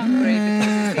bit hungry because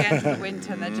it's the end of the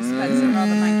winter and they're just fed some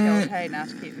rather manky old hay now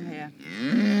to keep them here.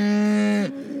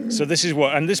 So this is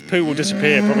and this poo will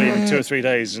disappear probably in 2 or 3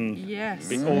 days and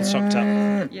be all sucked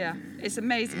up. Yeah, it's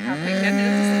amazing how quickly, and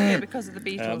it'll disappear because of the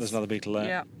beetles. There's another beetle there.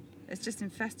 Yeah, it's just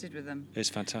infested with them. It's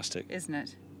fantastic. Isn't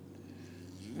it?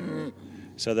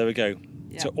 So there we go.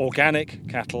 Yeah. So organic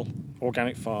cattle,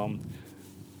 organic farm,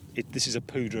 this is a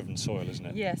poo-driven soil, isn't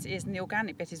it? Yes, it is, and the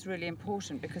organic bit is really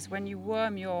important because when you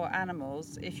worm your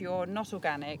animals, if you're not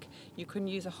organic, you can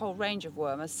use a whole range of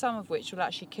wormers, some of which will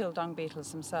actually kill dung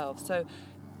beetles themselves. So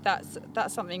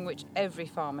that's something which every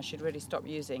farmer should really stop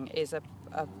using, is a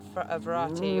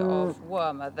variety of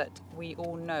wormer that we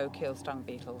all know kills dung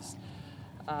beetles.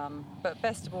 But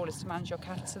best of all is to manage your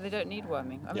cattle so they don't need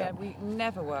worming. I mean, we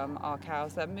never worm our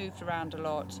cows. They're moved around a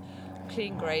lot,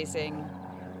 clean grazing.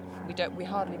 We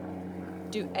hardly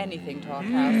do anything to our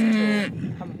cows at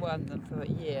all. Haven't wormed them for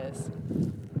years.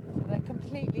 So they're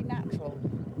completely natural,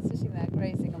 sitting there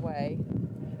grazing away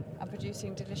and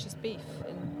producing delicious beef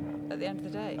at the end of the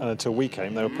day. And until we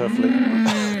came, they were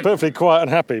perfectly quiet and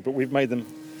happy, but we've made them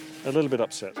a little bit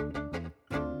upset.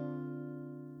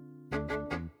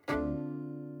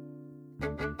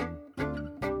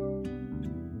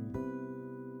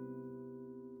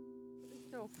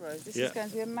 This is going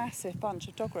to be a massive bunch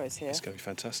of dog rose here. It's going to be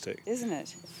fantastic, isn't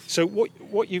it? So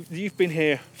what you've been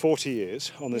here 40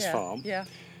 years on this farm,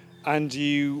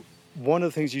 and one of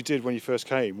the things you did when you first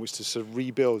came was to sort of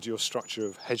rebuild your structure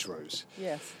of hedgerows.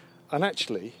 Yes. And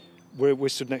actually, we're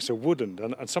stood next to a woodland,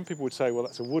 and some people would say, well,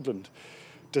 that's a woodland.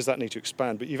 Does that need to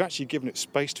expand? But you've actually given it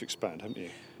space to expand, haven't you?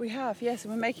 We have, yes,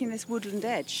 and we're making this woodland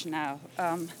edge now,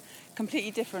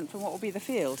 completely different from what will be the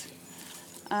field.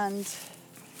 And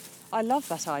I love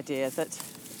that idea that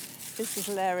this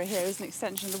little area here is an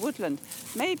extension of the woodland.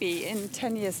 Maybe in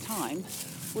 10 years' time,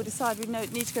 we'll decide we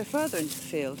need to go further into the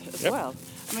field as well.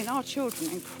 I mean, our children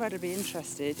are incredibly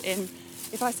interested in,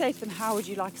 if I say to them, how would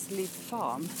you like us to leave the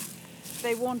farm?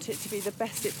 They want it to be the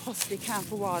best it possibly can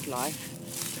for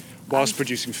wildlife. Whilst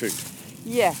producing food?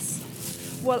 Yes.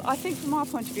 Well, I think from our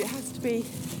point of view, it has to be,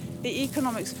 the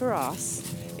economics for us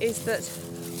is that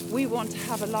we want to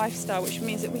have a lifestyle which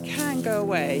means that we can go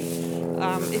away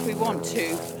if we want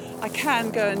to. I can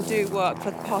go and do work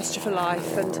for the Pasture for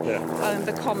Life and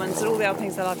the Commons and all the other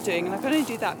things that I'm doing, and I can only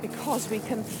do that because we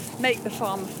can make the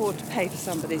farm afford to pay for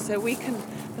somebody. So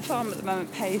the farm at the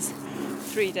moment pays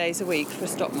 3 days a week for a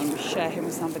stockman. We share him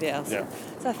with somebody else. Yeah.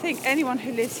 So I think anyone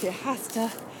who lives here has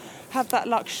to have that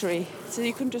luxury, so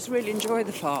you can just really enjoy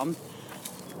the farm.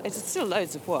 It's still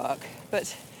loads of work,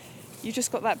 but you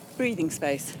just got that breathing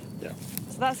space. Yeah.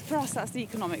 So that's, for us, that's the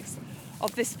economics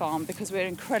of this farm, because we're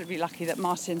incredibly lucky that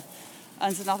Martin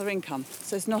earns another income.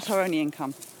 So it's not our only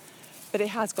income, but it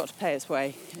has got to pay its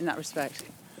way in that respect.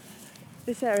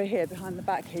 This area here, behind the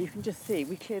back here, you can just see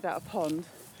we cleared out a pond.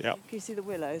 Yeah. Can you see the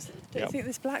willows? Don't you think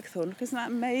this blackthorn? Look, isn't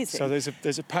that amazing? So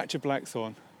there's a patch of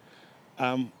blackthorn,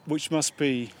 which must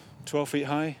be 12 feet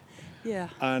high. Yeah.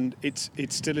 And it's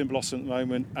still in blossom at the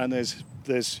moment, and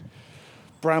there's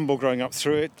bramble growing up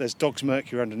through it. There's dog's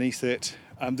mercury underneath it.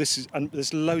 And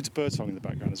there's loads of birdsong in the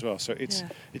background as well. So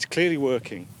it's clearly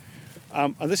working.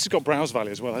 And this has got browse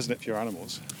value as well, hasn't it, for your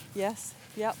animals? Yes.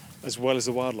 Yep. As well as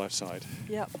the wildlife side.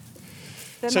 Yep.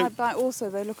 Then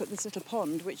they look at this little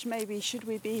pond, which maybe should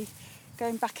we be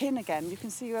going back in again? You can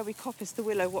see where we coppiced the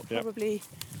willow. Probably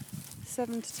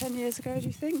 7 to 10 years ago? Do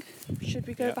you think? Should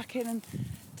we go back in and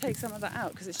take some of that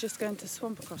out, because it's just going to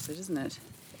swamp across it, isn't it?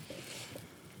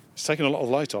 It's taken a lot of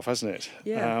light off, hasn't it?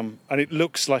 Yeah. And it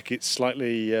looks like it's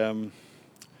slightly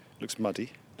looks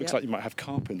muddy. Looks like you might have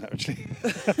carp in there, actually.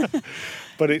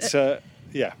 But it's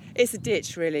it's a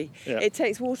ditch, really. Yeah. It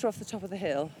takes water off the top of the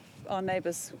hill. Our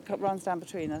neighbours runs down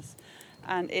between us,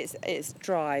 and it's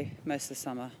dry most of the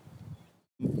summer.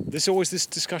 There's always this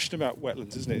discussion about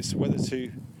wetlands, isn't it? It's whether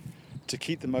to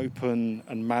keep them open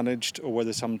and managed, or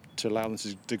whether to allow them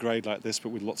to degrade like this, but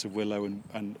with lots of willow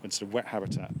and sort of wet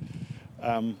habitat.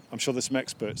 I'm sure there's some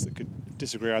experts that could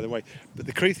disagree either way. But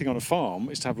the key thing on a farm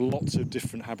is to have lots of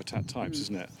different habitat types,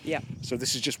 isn't it? Yeah. So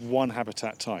this is just one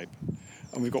habitat type.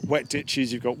 And we've got wet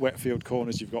ditches, you've got wet field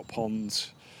corners, you've got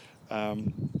ponds.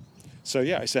 It's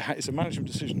a management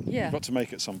decision you've got to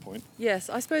make at some point. Yes,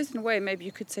 I suppose in a way maybe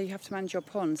you could say you have to manage your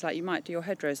ponds like you might do your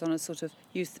hedgerows on a sort of,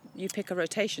 you pick a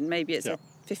rotation, maybe it's a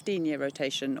 15-year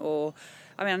rotation, or,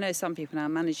 I mean, I know some people now are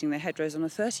managing their hedgerows on a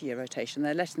 30-year rotation.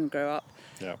 They're letting them grow up,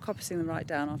 coppicing them right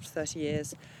down after 30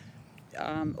 years.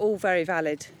 All very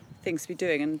valid things to be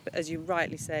doing, and as you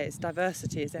rightly say, it's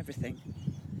diversity is everything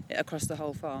across the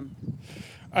whole farm.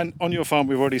 And on your farm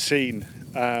we've already seen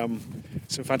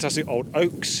some fantastic old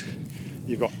oaks.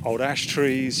 You've got old ash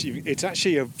trees. It's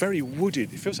actually it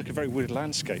feels like a very wooded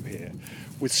landscape here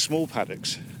with small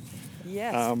paddocks.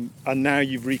 Yes. And now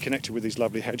you've reconnected with these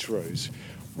lovely hedgerows,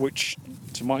 which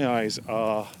to my eyes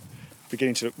are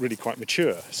beginning to look really quite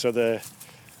mature. So they're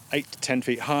 8 to 10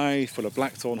 feet high, full of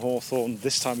blackthorn, hawthorn.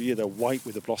 This time of year they're white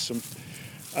with the blossom.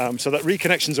 So that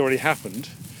reconnection's already happened.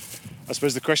 I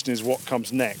suppose the question is what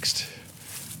comes next.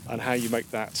 and how you make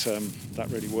that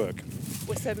really work.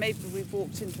 Well, so maybe we've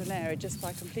walked into an area just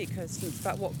by complete coincidence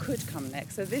about what could come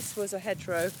next. So this was a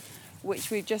hedgerow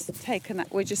which we're just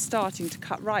starting to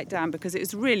cut right down because it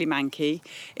was really manky.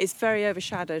 It's very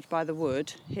overshadowed by the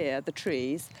wood here, the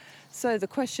trees. So the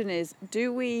question is,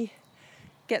 do we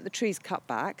get the trees cut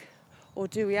back, or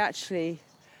do we actually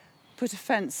put a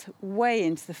fence way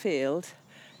into the field,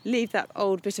 leave that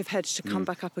old bit of hedge to come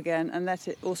back up again and let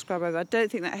it all scrub over? I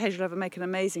don't think that hedge will ever make an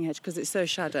amazing hedge because it's so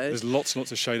shadowed. There's lots and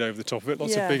lots of shade over the top of it,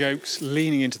 lots of big oaks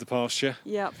leaning into the pasture,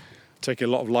 taking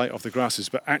a lot of light off the grasses,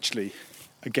 but actually,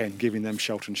 again, giving them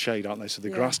shelter and shade, aren't they? So the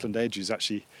grassland edge is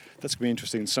actually, that's going to be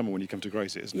interesting in summer when you come to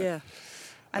graze it, isn't it? Yeah.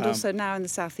 And also now in the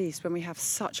southeast, when we have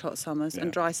such hot summers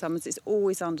and dry summers, it's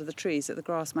always under the trees that the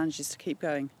grass manages to keep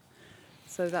going.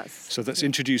 So that's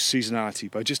introduced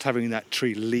seasonality by just having that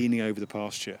tree leaning over the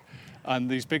pasture. And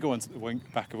these bigger ones at the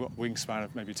back have got wingspan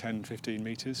of maybe 10, 15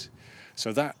 metres.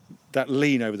 So that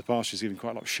lean over the pasture is giving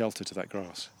quite a lot of shelter to that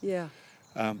grass. Yeah.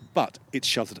 But it's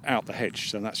sheltered out the hedge,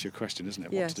 so that's your question, isn't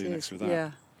it? What to do next with that?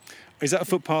 Yeah. Is that a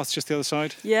footpath just the other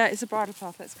side? Yeah, it's a bridle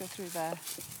path. Let's go through there.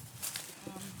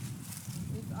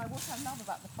 What I love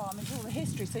about the farm is all the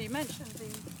history. So you mentioned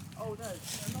the old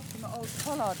oaks. A lot of them are old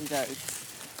pollarded oaks.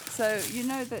 So you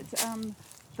know that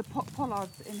the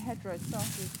pollards in hedgerows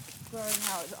started growing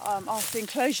out after the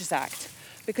Enclosures Act.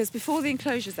 Because before the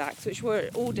Enclosures Act, which were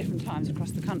at all different times across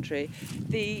the country,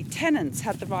 the tenants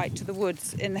had the right to the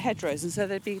woods in the hedgerows, and so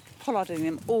they'd be pollarding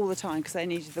them all the time because they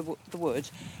needed the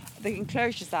wood. The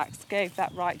Enclosures Act gave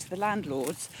that right to the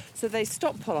landlords, so they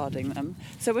stopped pollarding them.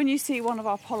 So when you see one of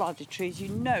our pollarded trees, you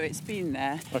know it's been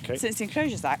there since the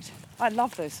Enclosures Act. I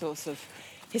love those sorts of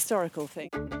historical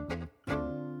things.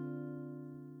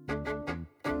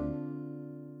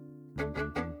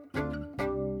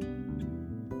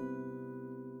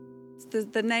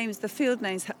 The field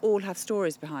names all have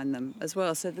stories behind them as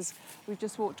well. So we've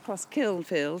just walked across Kiln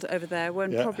Field over there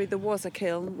when probably there was a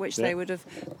kiln, which they would have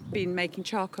been making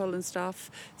charcoal and stuff.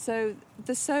 So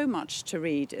there's so much to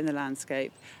read in the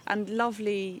landscape and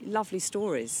lovely, lovely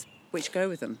stories which go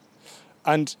with them.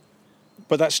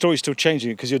 But that story's still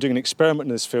changing because you're doing an experiment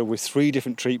in this field with 3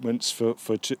 different treatments for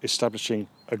establishing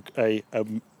a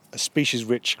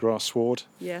species-rich grass sward.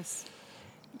 Yes.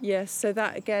 Yes, so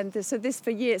that again, so this for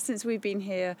years, since we've been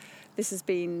here, this has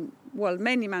been,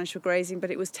 mainly managed for grazing, but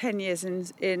it was 10 years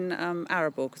in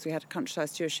arable because we had a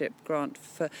countryside stewardship grant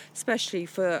especially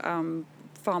for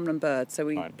farmland birds, so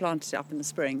we planted it up in the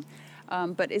spring.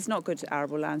 But it's not good to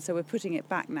arable land, so we're putting it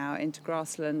back now into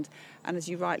grassland. And as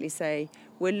you rightly say,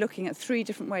 we're looking at 3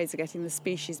 different ways of getting the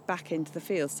species back into the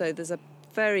field. So there's a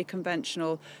very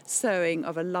conventional sowing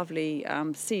of a lovely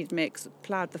seed mix,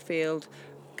 ploughed the field,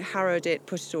 harrowed it,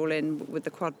 put it all in with the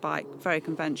quad bike, very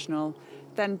conventional.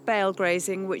 Then bale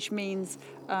grazing, which means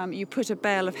you put a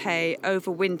bale of hay over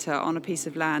winter on a piece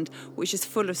of land which is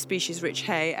full of species-rich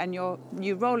hay, and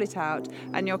you roll it out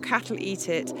and your cattle eat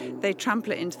it, they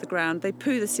trample it into the ground, they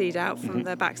poo the seed out from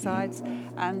their backsides,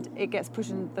 and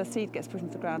the seed gets put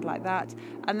into the ground like that.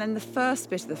 And then the first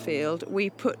bit of the field,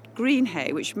 we put green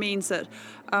hay, which means that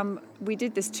we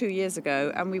did this 2 years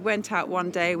ago, and we went out one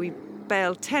day, we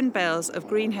baled 10 bales of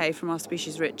green hay from our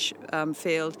species-rich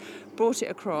field, brought it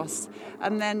across,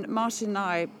 and then Martin and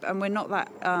I, and we're not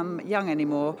that young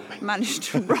anymore, managed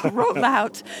to roll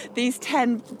out these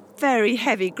 10 very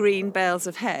heavy green bales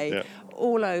of hay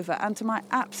all over. And to my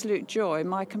absolute joy,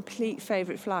 my complete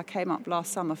favourite flower came up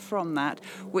last summer from that,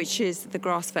 which is the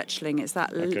grass vetchling. It's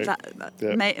that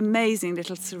amazing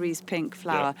little cerise pink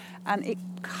flower, and it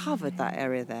covered that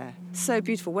area there. So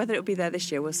beautiful. Whether it'll be there this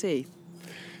year, we'll see.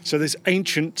 So there's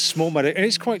ancient small meadow, and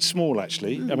it's quite small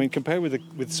actually. I mean, compared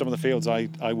with some of the fields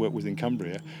I work with in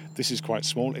Cumbria, this is quite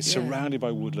small. It's surrounded by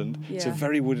woodland. Yeah. It's a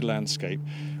very wooded landscape.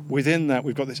 Within that,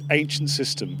 we've got this ancient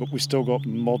system, but we've still got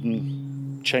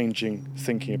modern, changing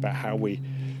thinking about how we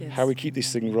keep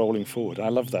this thing rolling forward. I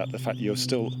love that, the fact that you're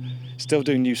still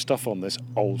doing new stuff on this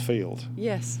old field.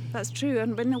 Yes, that's true.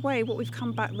 And in a way, what we've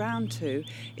come back round to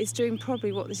is doing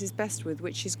probably what this is best with,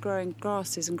 which is growing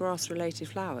grasses and grass-related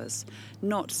flowers,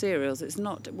 not cereals.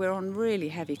 We're on really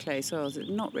heavy clay soils. It's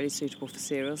not really suitable for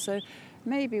cereals. So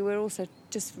maybe we're also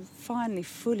just finally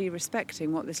fully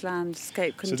respecting what this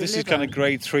landscape can deliver. So this is kind of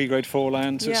grade 3, grade 4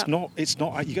 land. So it's not.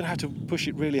 You're going to have to push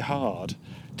it really hard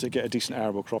to get a decent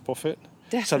arable crop off it.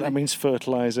 Definitely. So that means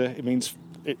fertiliser. It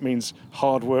means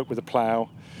hard work with a plough,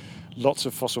 lots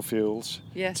of fossil fuels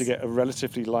to get a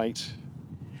relatively light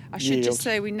I should just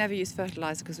say we never use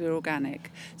fertiliser because we're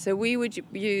organic. So we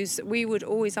would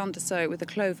always undersow it with a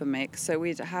clover mix. So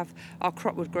our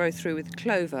crop would grow through with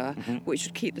clover, which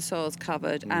would keep the soils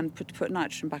covered and put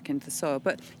nitrogen back into the soil.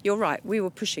 But you're right, we were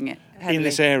pushing it heavily. In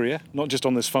this area, not just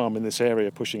on this farm, in this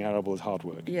area, pushing arable is hard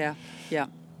work. Yeah.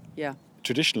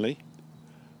 Traditionally,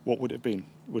 what would it have been?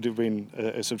 Would it have been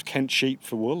a sort of Kent sheep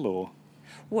for wool, or...?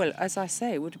 Well, as I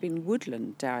say, it would have been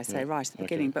woodland, dare I say, right at the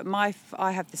beginning. But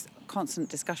I have this constant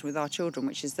discussion with our children,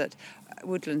 which is that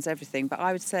woodland's everything. But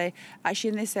I would say, actually,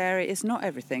 in this area, it's not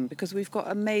everything, because we've got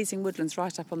amazing woodlands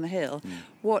right up on the hill.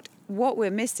 What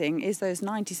we're missing is those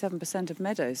 97% of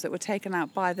meadows that were taken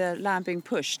out by the land being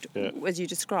pushed, as you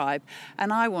describe.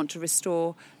 And I want to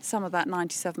restore some of that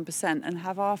 97% and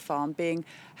have our farm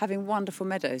having wonderful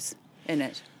meadows in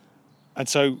it. And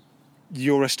so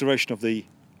your restoration of the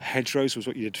hedgerows was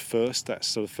what you did first. That's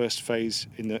sort of first phase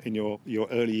in your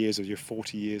early years of your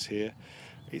 40 years here.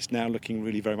 It's now looking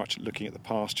really very much looking at the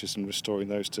pastures and restoring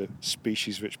those to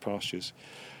species-rich pastures.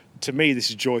 To me, this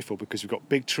is joyful because we've got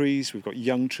big trees, we've got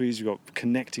young trees, we've got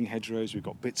connecting hedgerows, we've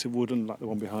got bits of woodland like the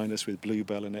one behind us with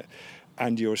bluebell in it,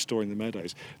 and you're restoring the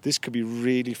meadows. This could be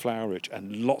really flower-rich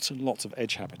and lots of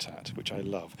edge habitat, which I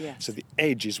love. Yes. So the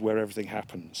edge is where everything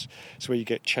happens. It's where you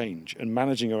get change. And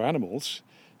managing our animals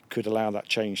could allow that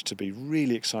change to be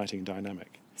really exciting and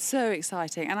dynamic. So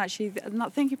exciting. And actually,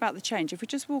 not thinking about the change, if we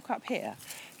just walk up here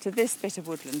to this bit of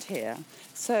woodland here,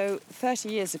 so 30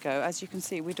 years ago, as you can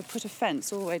see, we'd have put a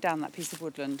fence all the way down that piece of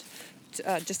woodland,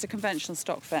 just a conventional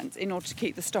stock fence, in order to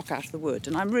keep the stock out of the wood.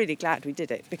 And I'm really glad we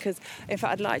did it, because in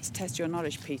fact I'd like to test your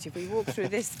knowledge, Pete. If we walk through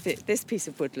this piece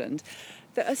of woodland,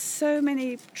 there are so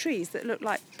many trees that look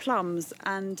like plums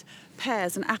and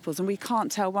pears and apples, and we can't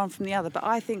tell one from the other. But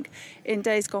I think in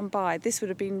days gone by, this would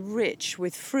have been rich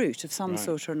with fruit of some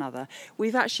sort or another.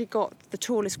 We've actually got the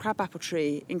tallest crabapple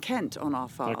tree in Kent on our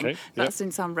farm. Okay, That's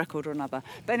in some record or another.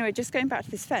 But anyway, just going back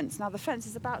to this fence. Now, the fence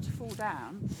is about to fall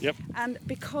down. Yep. And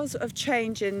because of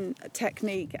change in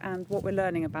technique and what we're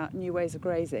learning about new ways of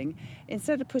grazing,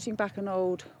 instead of putting back an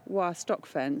old wire stock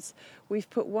fence, we've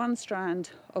put one strand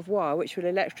of wire which will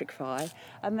electrify,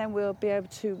 and then we'll be able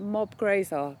to mob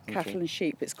graze our cattle and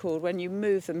sheep, it's called, when you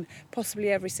move them possibly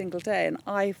every single day. And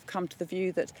I've come to the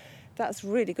view that that's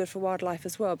really good for wildlife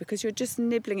as well, because you're just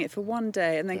nibbling it for one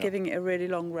day and then giving it a really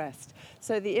long rest.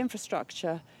 So the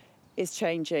infrastructure is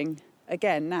changing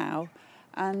again now,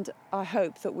 and I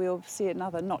hope that we'll see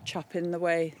another notch up in the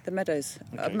way the meadows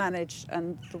are managed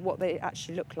and what they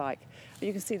actually look like.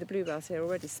 You can see the bluebells here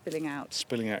already spilling out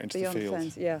into the field.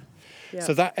 Fence. Yeah.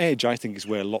 So that edge, I think, is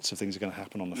where lots of things are going to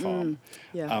happen on the farm.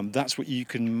 That's what you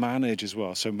can manage as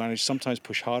well. So sometimes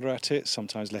push harder at it,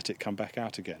 sometimes let it come back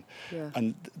out again.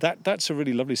 And that's a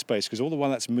really lovely space, because all the while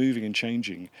that's moving and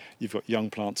changing, you've got young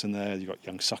plants in there, you've got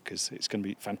young suckers. It's going to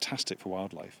be fantastic for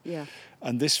wildlife.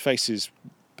 And this faces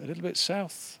a little bit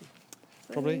south,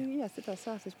 probably. Yes, it does.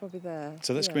 South is probably there.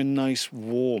 So that's going to be nice,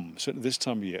 warm. Certainly this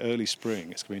time of year, early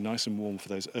spring, it's going to be nice and warm for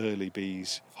those early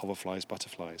bees, hoverflies,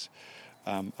 butterflies.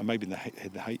 And maybe in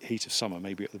the heat of summer,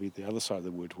 maybe it'll be the other side of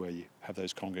the wood where you have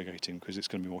those congregating, because it's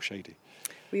going to be more shady.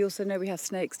 We also know we have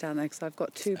snakes down there, because I've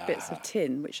got 2 bits of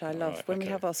tin, which I love. When we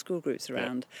have our school groups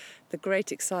around, the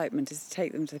great excitement is to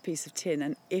take them to the piece of tin,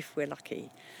 and if we're lucky,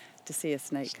 to see a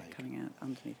snake coming out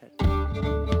underneath it.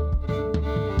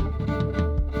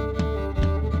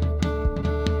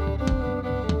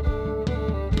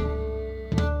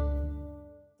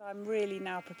 I'm really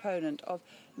now a proponent of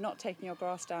not taking your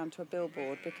grass down to a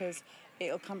billboard, because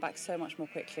it'll come back so much more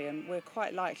quickly, and we're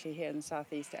quite likely here in the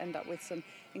southeast to end up with some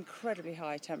incredibly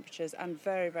high temperatures and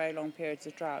very, very long periods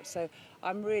of drought. So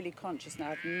I'm really conscious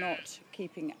now of not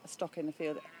keeping stock in the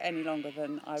field any longer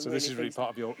than I really think. So this is really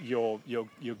part of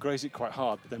your graze it quite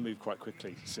hard but then move quite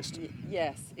quickly system.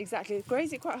 Yes, exactly.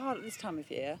 Graze it quite hard at this time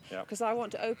of year, because I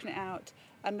want to open it out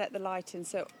and let the light in,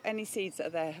 so any seeds that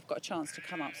are there have got a chance to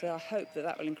come up. So I hope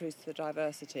that will increase the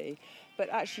diversity. But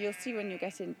actually you'll see when you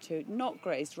get into not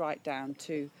grazed right down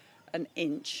to an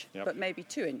inch, but maybe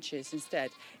 2 inches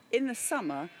instead. In the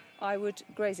summer, I would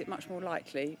graze it much more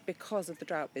lightly because of the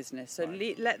drought business. So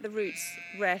let the roots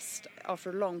rest after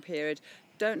a long period.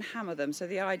 Don't hammer them. So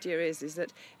the idea is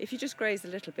that if you just graze a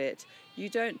little bit, you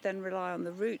don't then rely on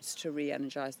the roots to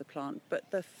re-energise the plant, but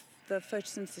the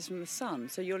photosynthesis from the sun.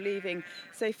 So you're leaving,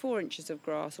 say, 4 inches of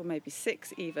grass, or maybe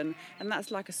 6 even, and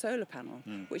that's like a solar panel,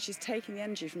 which is taking the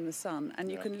energy from the sun,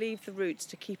 and you can leave the roots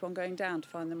to keep on going down to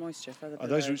find the moisture further below.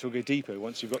 And those roots will go deeper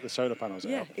once you've got the solar panels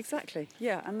out. Yeah, exactly.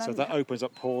 Yeah, and then so that opens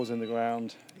up pores in the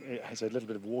ground. It has a little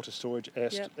bit of water storage.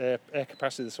 Air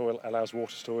capacity of the soil allows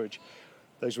water storage.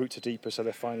 Those roots are deeper, so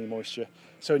they're finding moisture.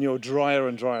 So in your drier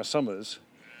and drier summers,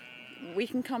 we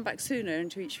can come back sooner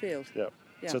into each field. Yeah.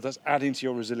 So that's adding to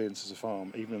your resilience as a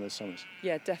farm, even in those summers.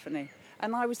 Yeah, definitely.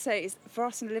 And I would say, for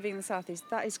us living in the southeast,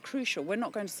 that is crucial. We're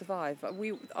not going to survive.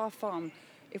 Our farm,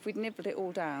 if we'd nibbled it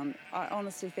all down, I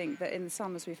honestly think that in the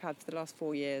summers we've had for the last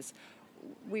 4 years,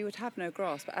 we would have no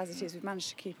grass. But as it is, we've managed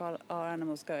to keep our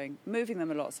animals going, moving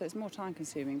them a lot, so it's more time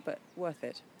consuming, but worth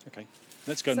it. Okay,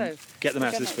 let's go and get them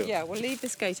out of this field. Yeah, we'll leave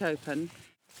this gate open.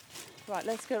 Right,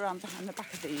 let's go around behind the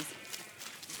back of these.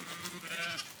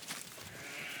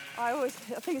 I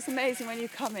think it's amazing when you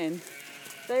come in,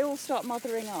 they all start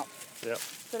mothering up. Yep.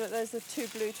 So that there's the 2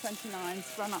 blue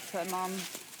 29s run up to their mum.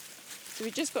 So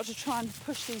we've just got to try and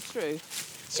push these through.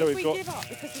 So if we give up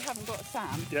because we haven't got a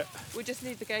SAM, we just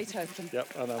leave the gate open. Yep,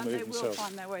 and they will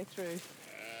find their way through.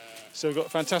 So we've got a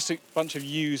fantastic bunch of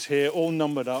ewes here, all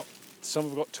numbered up. Some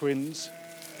have got twins,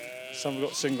 some have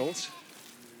got singles.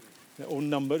 They're all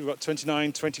numbered. We've got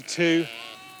 29, 22,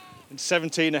 and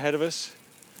 17 ahead of us.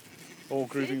 All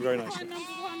grooving very nicely. Number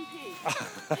 1 pig.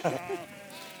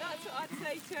 That's what I'd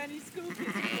say to any school kids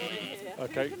who are here.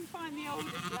 Okay. You can find the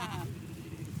oldest lamb.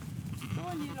 Go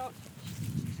on, you lot.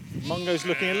 Mungo's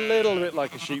looking a little bit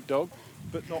like a sheepdog,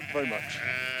 but not very much.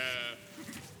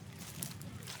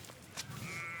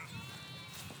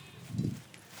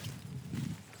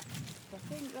 I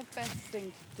think the best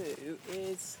thing to do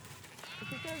is, if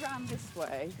we go round this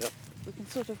way, we can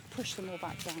sort of push them all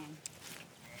back down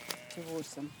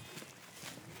towards them.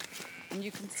 And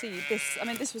you can see this,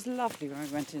 this was lovely when we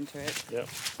went into it,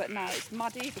 but now it's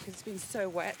muddy because it's been so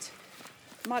wet.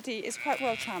 Muddy is quite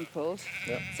well trampled,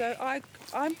 so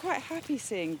I'm quite happy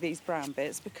seeing these brown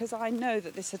bits because I know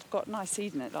that this had got nice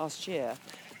seed in it last year,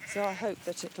 so I hope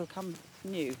that it'll come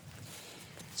new.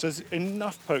 So there's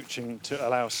enough poaching to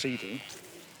allow seeding,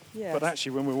 but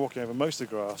actually when we're walking over most of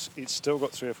the grass, it's still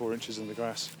got 3 or 4 inches in the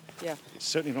grass. Yeah. It's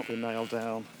certainly not been nailed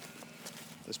down.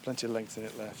 There's plenty of length in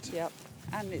it left. Yep.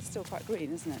 And it's still quite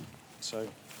green, isn't it? So,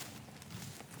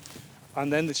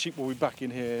 and then the sheep will be back in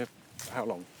here for how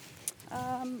long?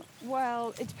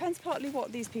 Well, it depends partly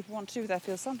what these people want to do with their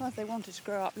fields. Sometimes they want it to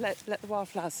grow up, let the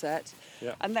wildflowers set,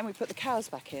 and then we put the cows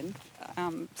back in,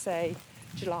 say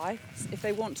July, if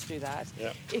they want to do that.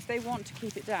 If they want to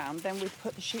keep it down, then we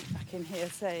put the sheep back in here,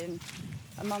 say in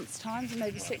a month's time, so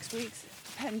maybe 6 weeks,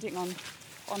 depending on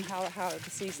how the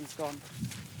season's gone.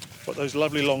 But those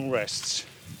lovely long rests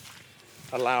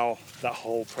allow that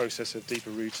whole process of deeper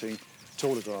rooting,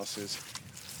 taller grasses,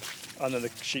 and then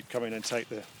the sheep come in and take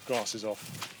the grasses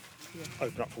off,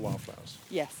 open up for wildflowers.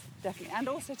 Yes, definitely. And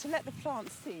also to let the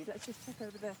plants seed. Let's just check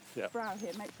over the brow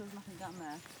here, make sure there's nothing down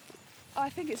there. I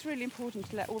think it's really important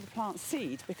to let all the plants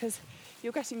seed because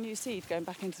you're getting new seed going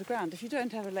back into the ground. If you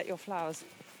don't ever let your flowers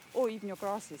or even your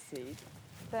grasses seed,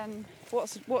 then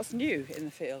what's new in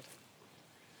the field?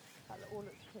 That all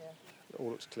looks clear. It all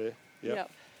looks clear, yep.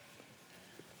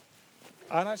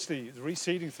 And actually, the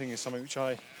reseeding thing is something which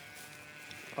I've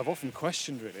often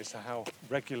questioned really as to how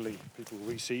regularly people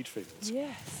reseed fields.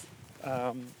 Yes.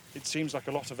 It seems like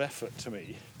a lot of effort to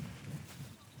me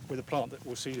with a plant that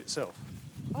will seed itself.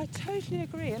 I totally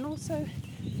agree, and also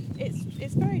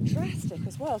it's very drastic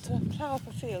as well to plough up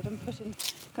a field and put in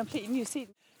completely new seed.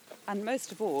 And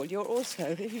most of all, you're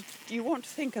also, if you want to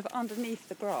think of underneath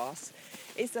the grass,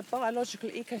 it's a biological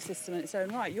ecosystem in its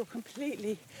own right. You're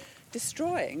completely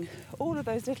destroying all of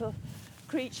those little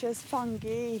creatures,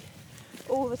 fungi,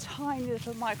 all the tiny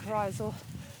little mycorrhizal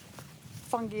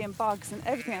fungi and bugs and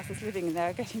everything else that's living in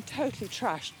there are getting totally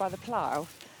trashed by the plough.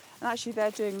 And actually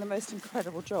they're doing the most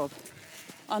incredible job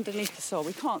underneath the soil.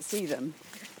 We can't see them,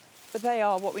 but they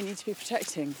are what we need to be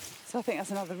protecting. So I think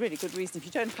that's another really good reason. If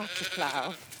you don't have to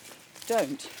plough,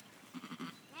 don't.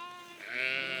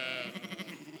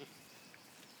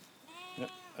 Yep.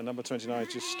 And number 29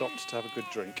 just stopped to have a good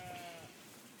drink.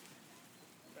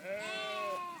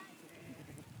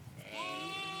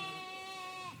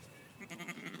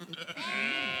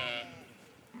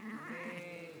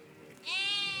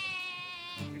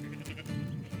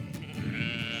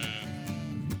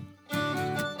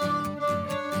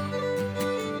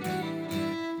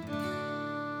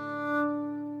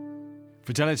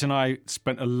 Fidelity and I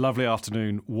spent a lovely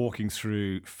afternoon walking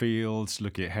through fields,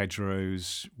 looking at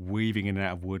hedgerows, weaving in and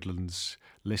out of woodlands,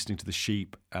 listening to the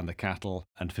sheep and the cattle,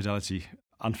 and Fidelity,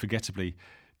 unforgettably,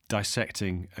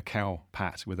 dissecting a cow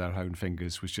pat with her own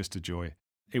fingers was just a joy.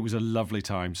 It was a lovely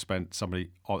time spent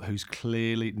somebody who's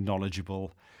clearly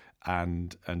knowledgeable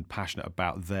and passionate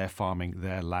about their farming,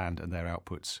 their land and their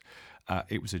outputs.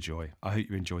 It was a joy. I hope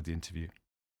you enjoyed the interview.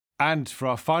 And for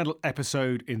our final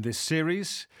episode in this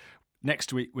series,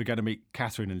 next week we're going to meet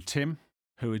Catherine and Tim,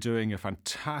 who are doing a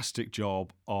fantastic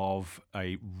job of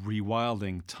a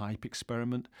rewilding type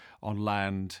experiment on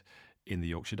land in the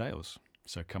Yorkshire Dales.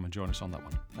 So come and join us on that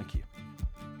one. Thank you.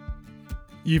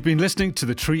 You've been listening to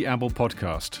the Tree Amble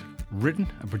podcast, written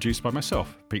and produced by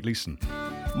myself, Pete Leeson.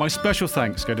 My special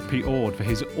thanks go to Pete Ord for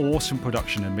his awesome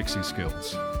production and mixing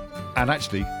skills. And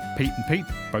actually, Pete and Pete,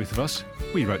 both of us,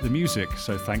 we wrote the music,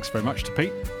 so thanks very much to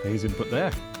Pete for his input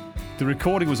there. The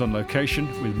recording was on location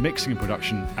with mixing and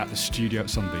production at the studio at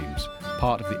Sunbeams,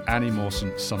 part of the Annie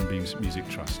Mawson Sunbeams Music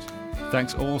Trust.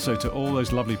 Thanks also to all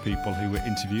those lovely people who were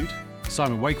interviewed,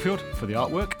 Simon Wakefield for the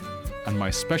artwork, and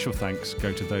my special thanks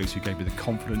go to those who gave me the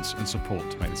confidence and support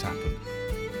to make this happen.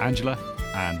 Angela,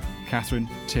 Anne, Catherine,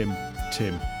 Tim,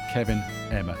 Kevin,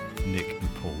 Emma, Nick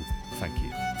and Paul, thank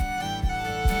you.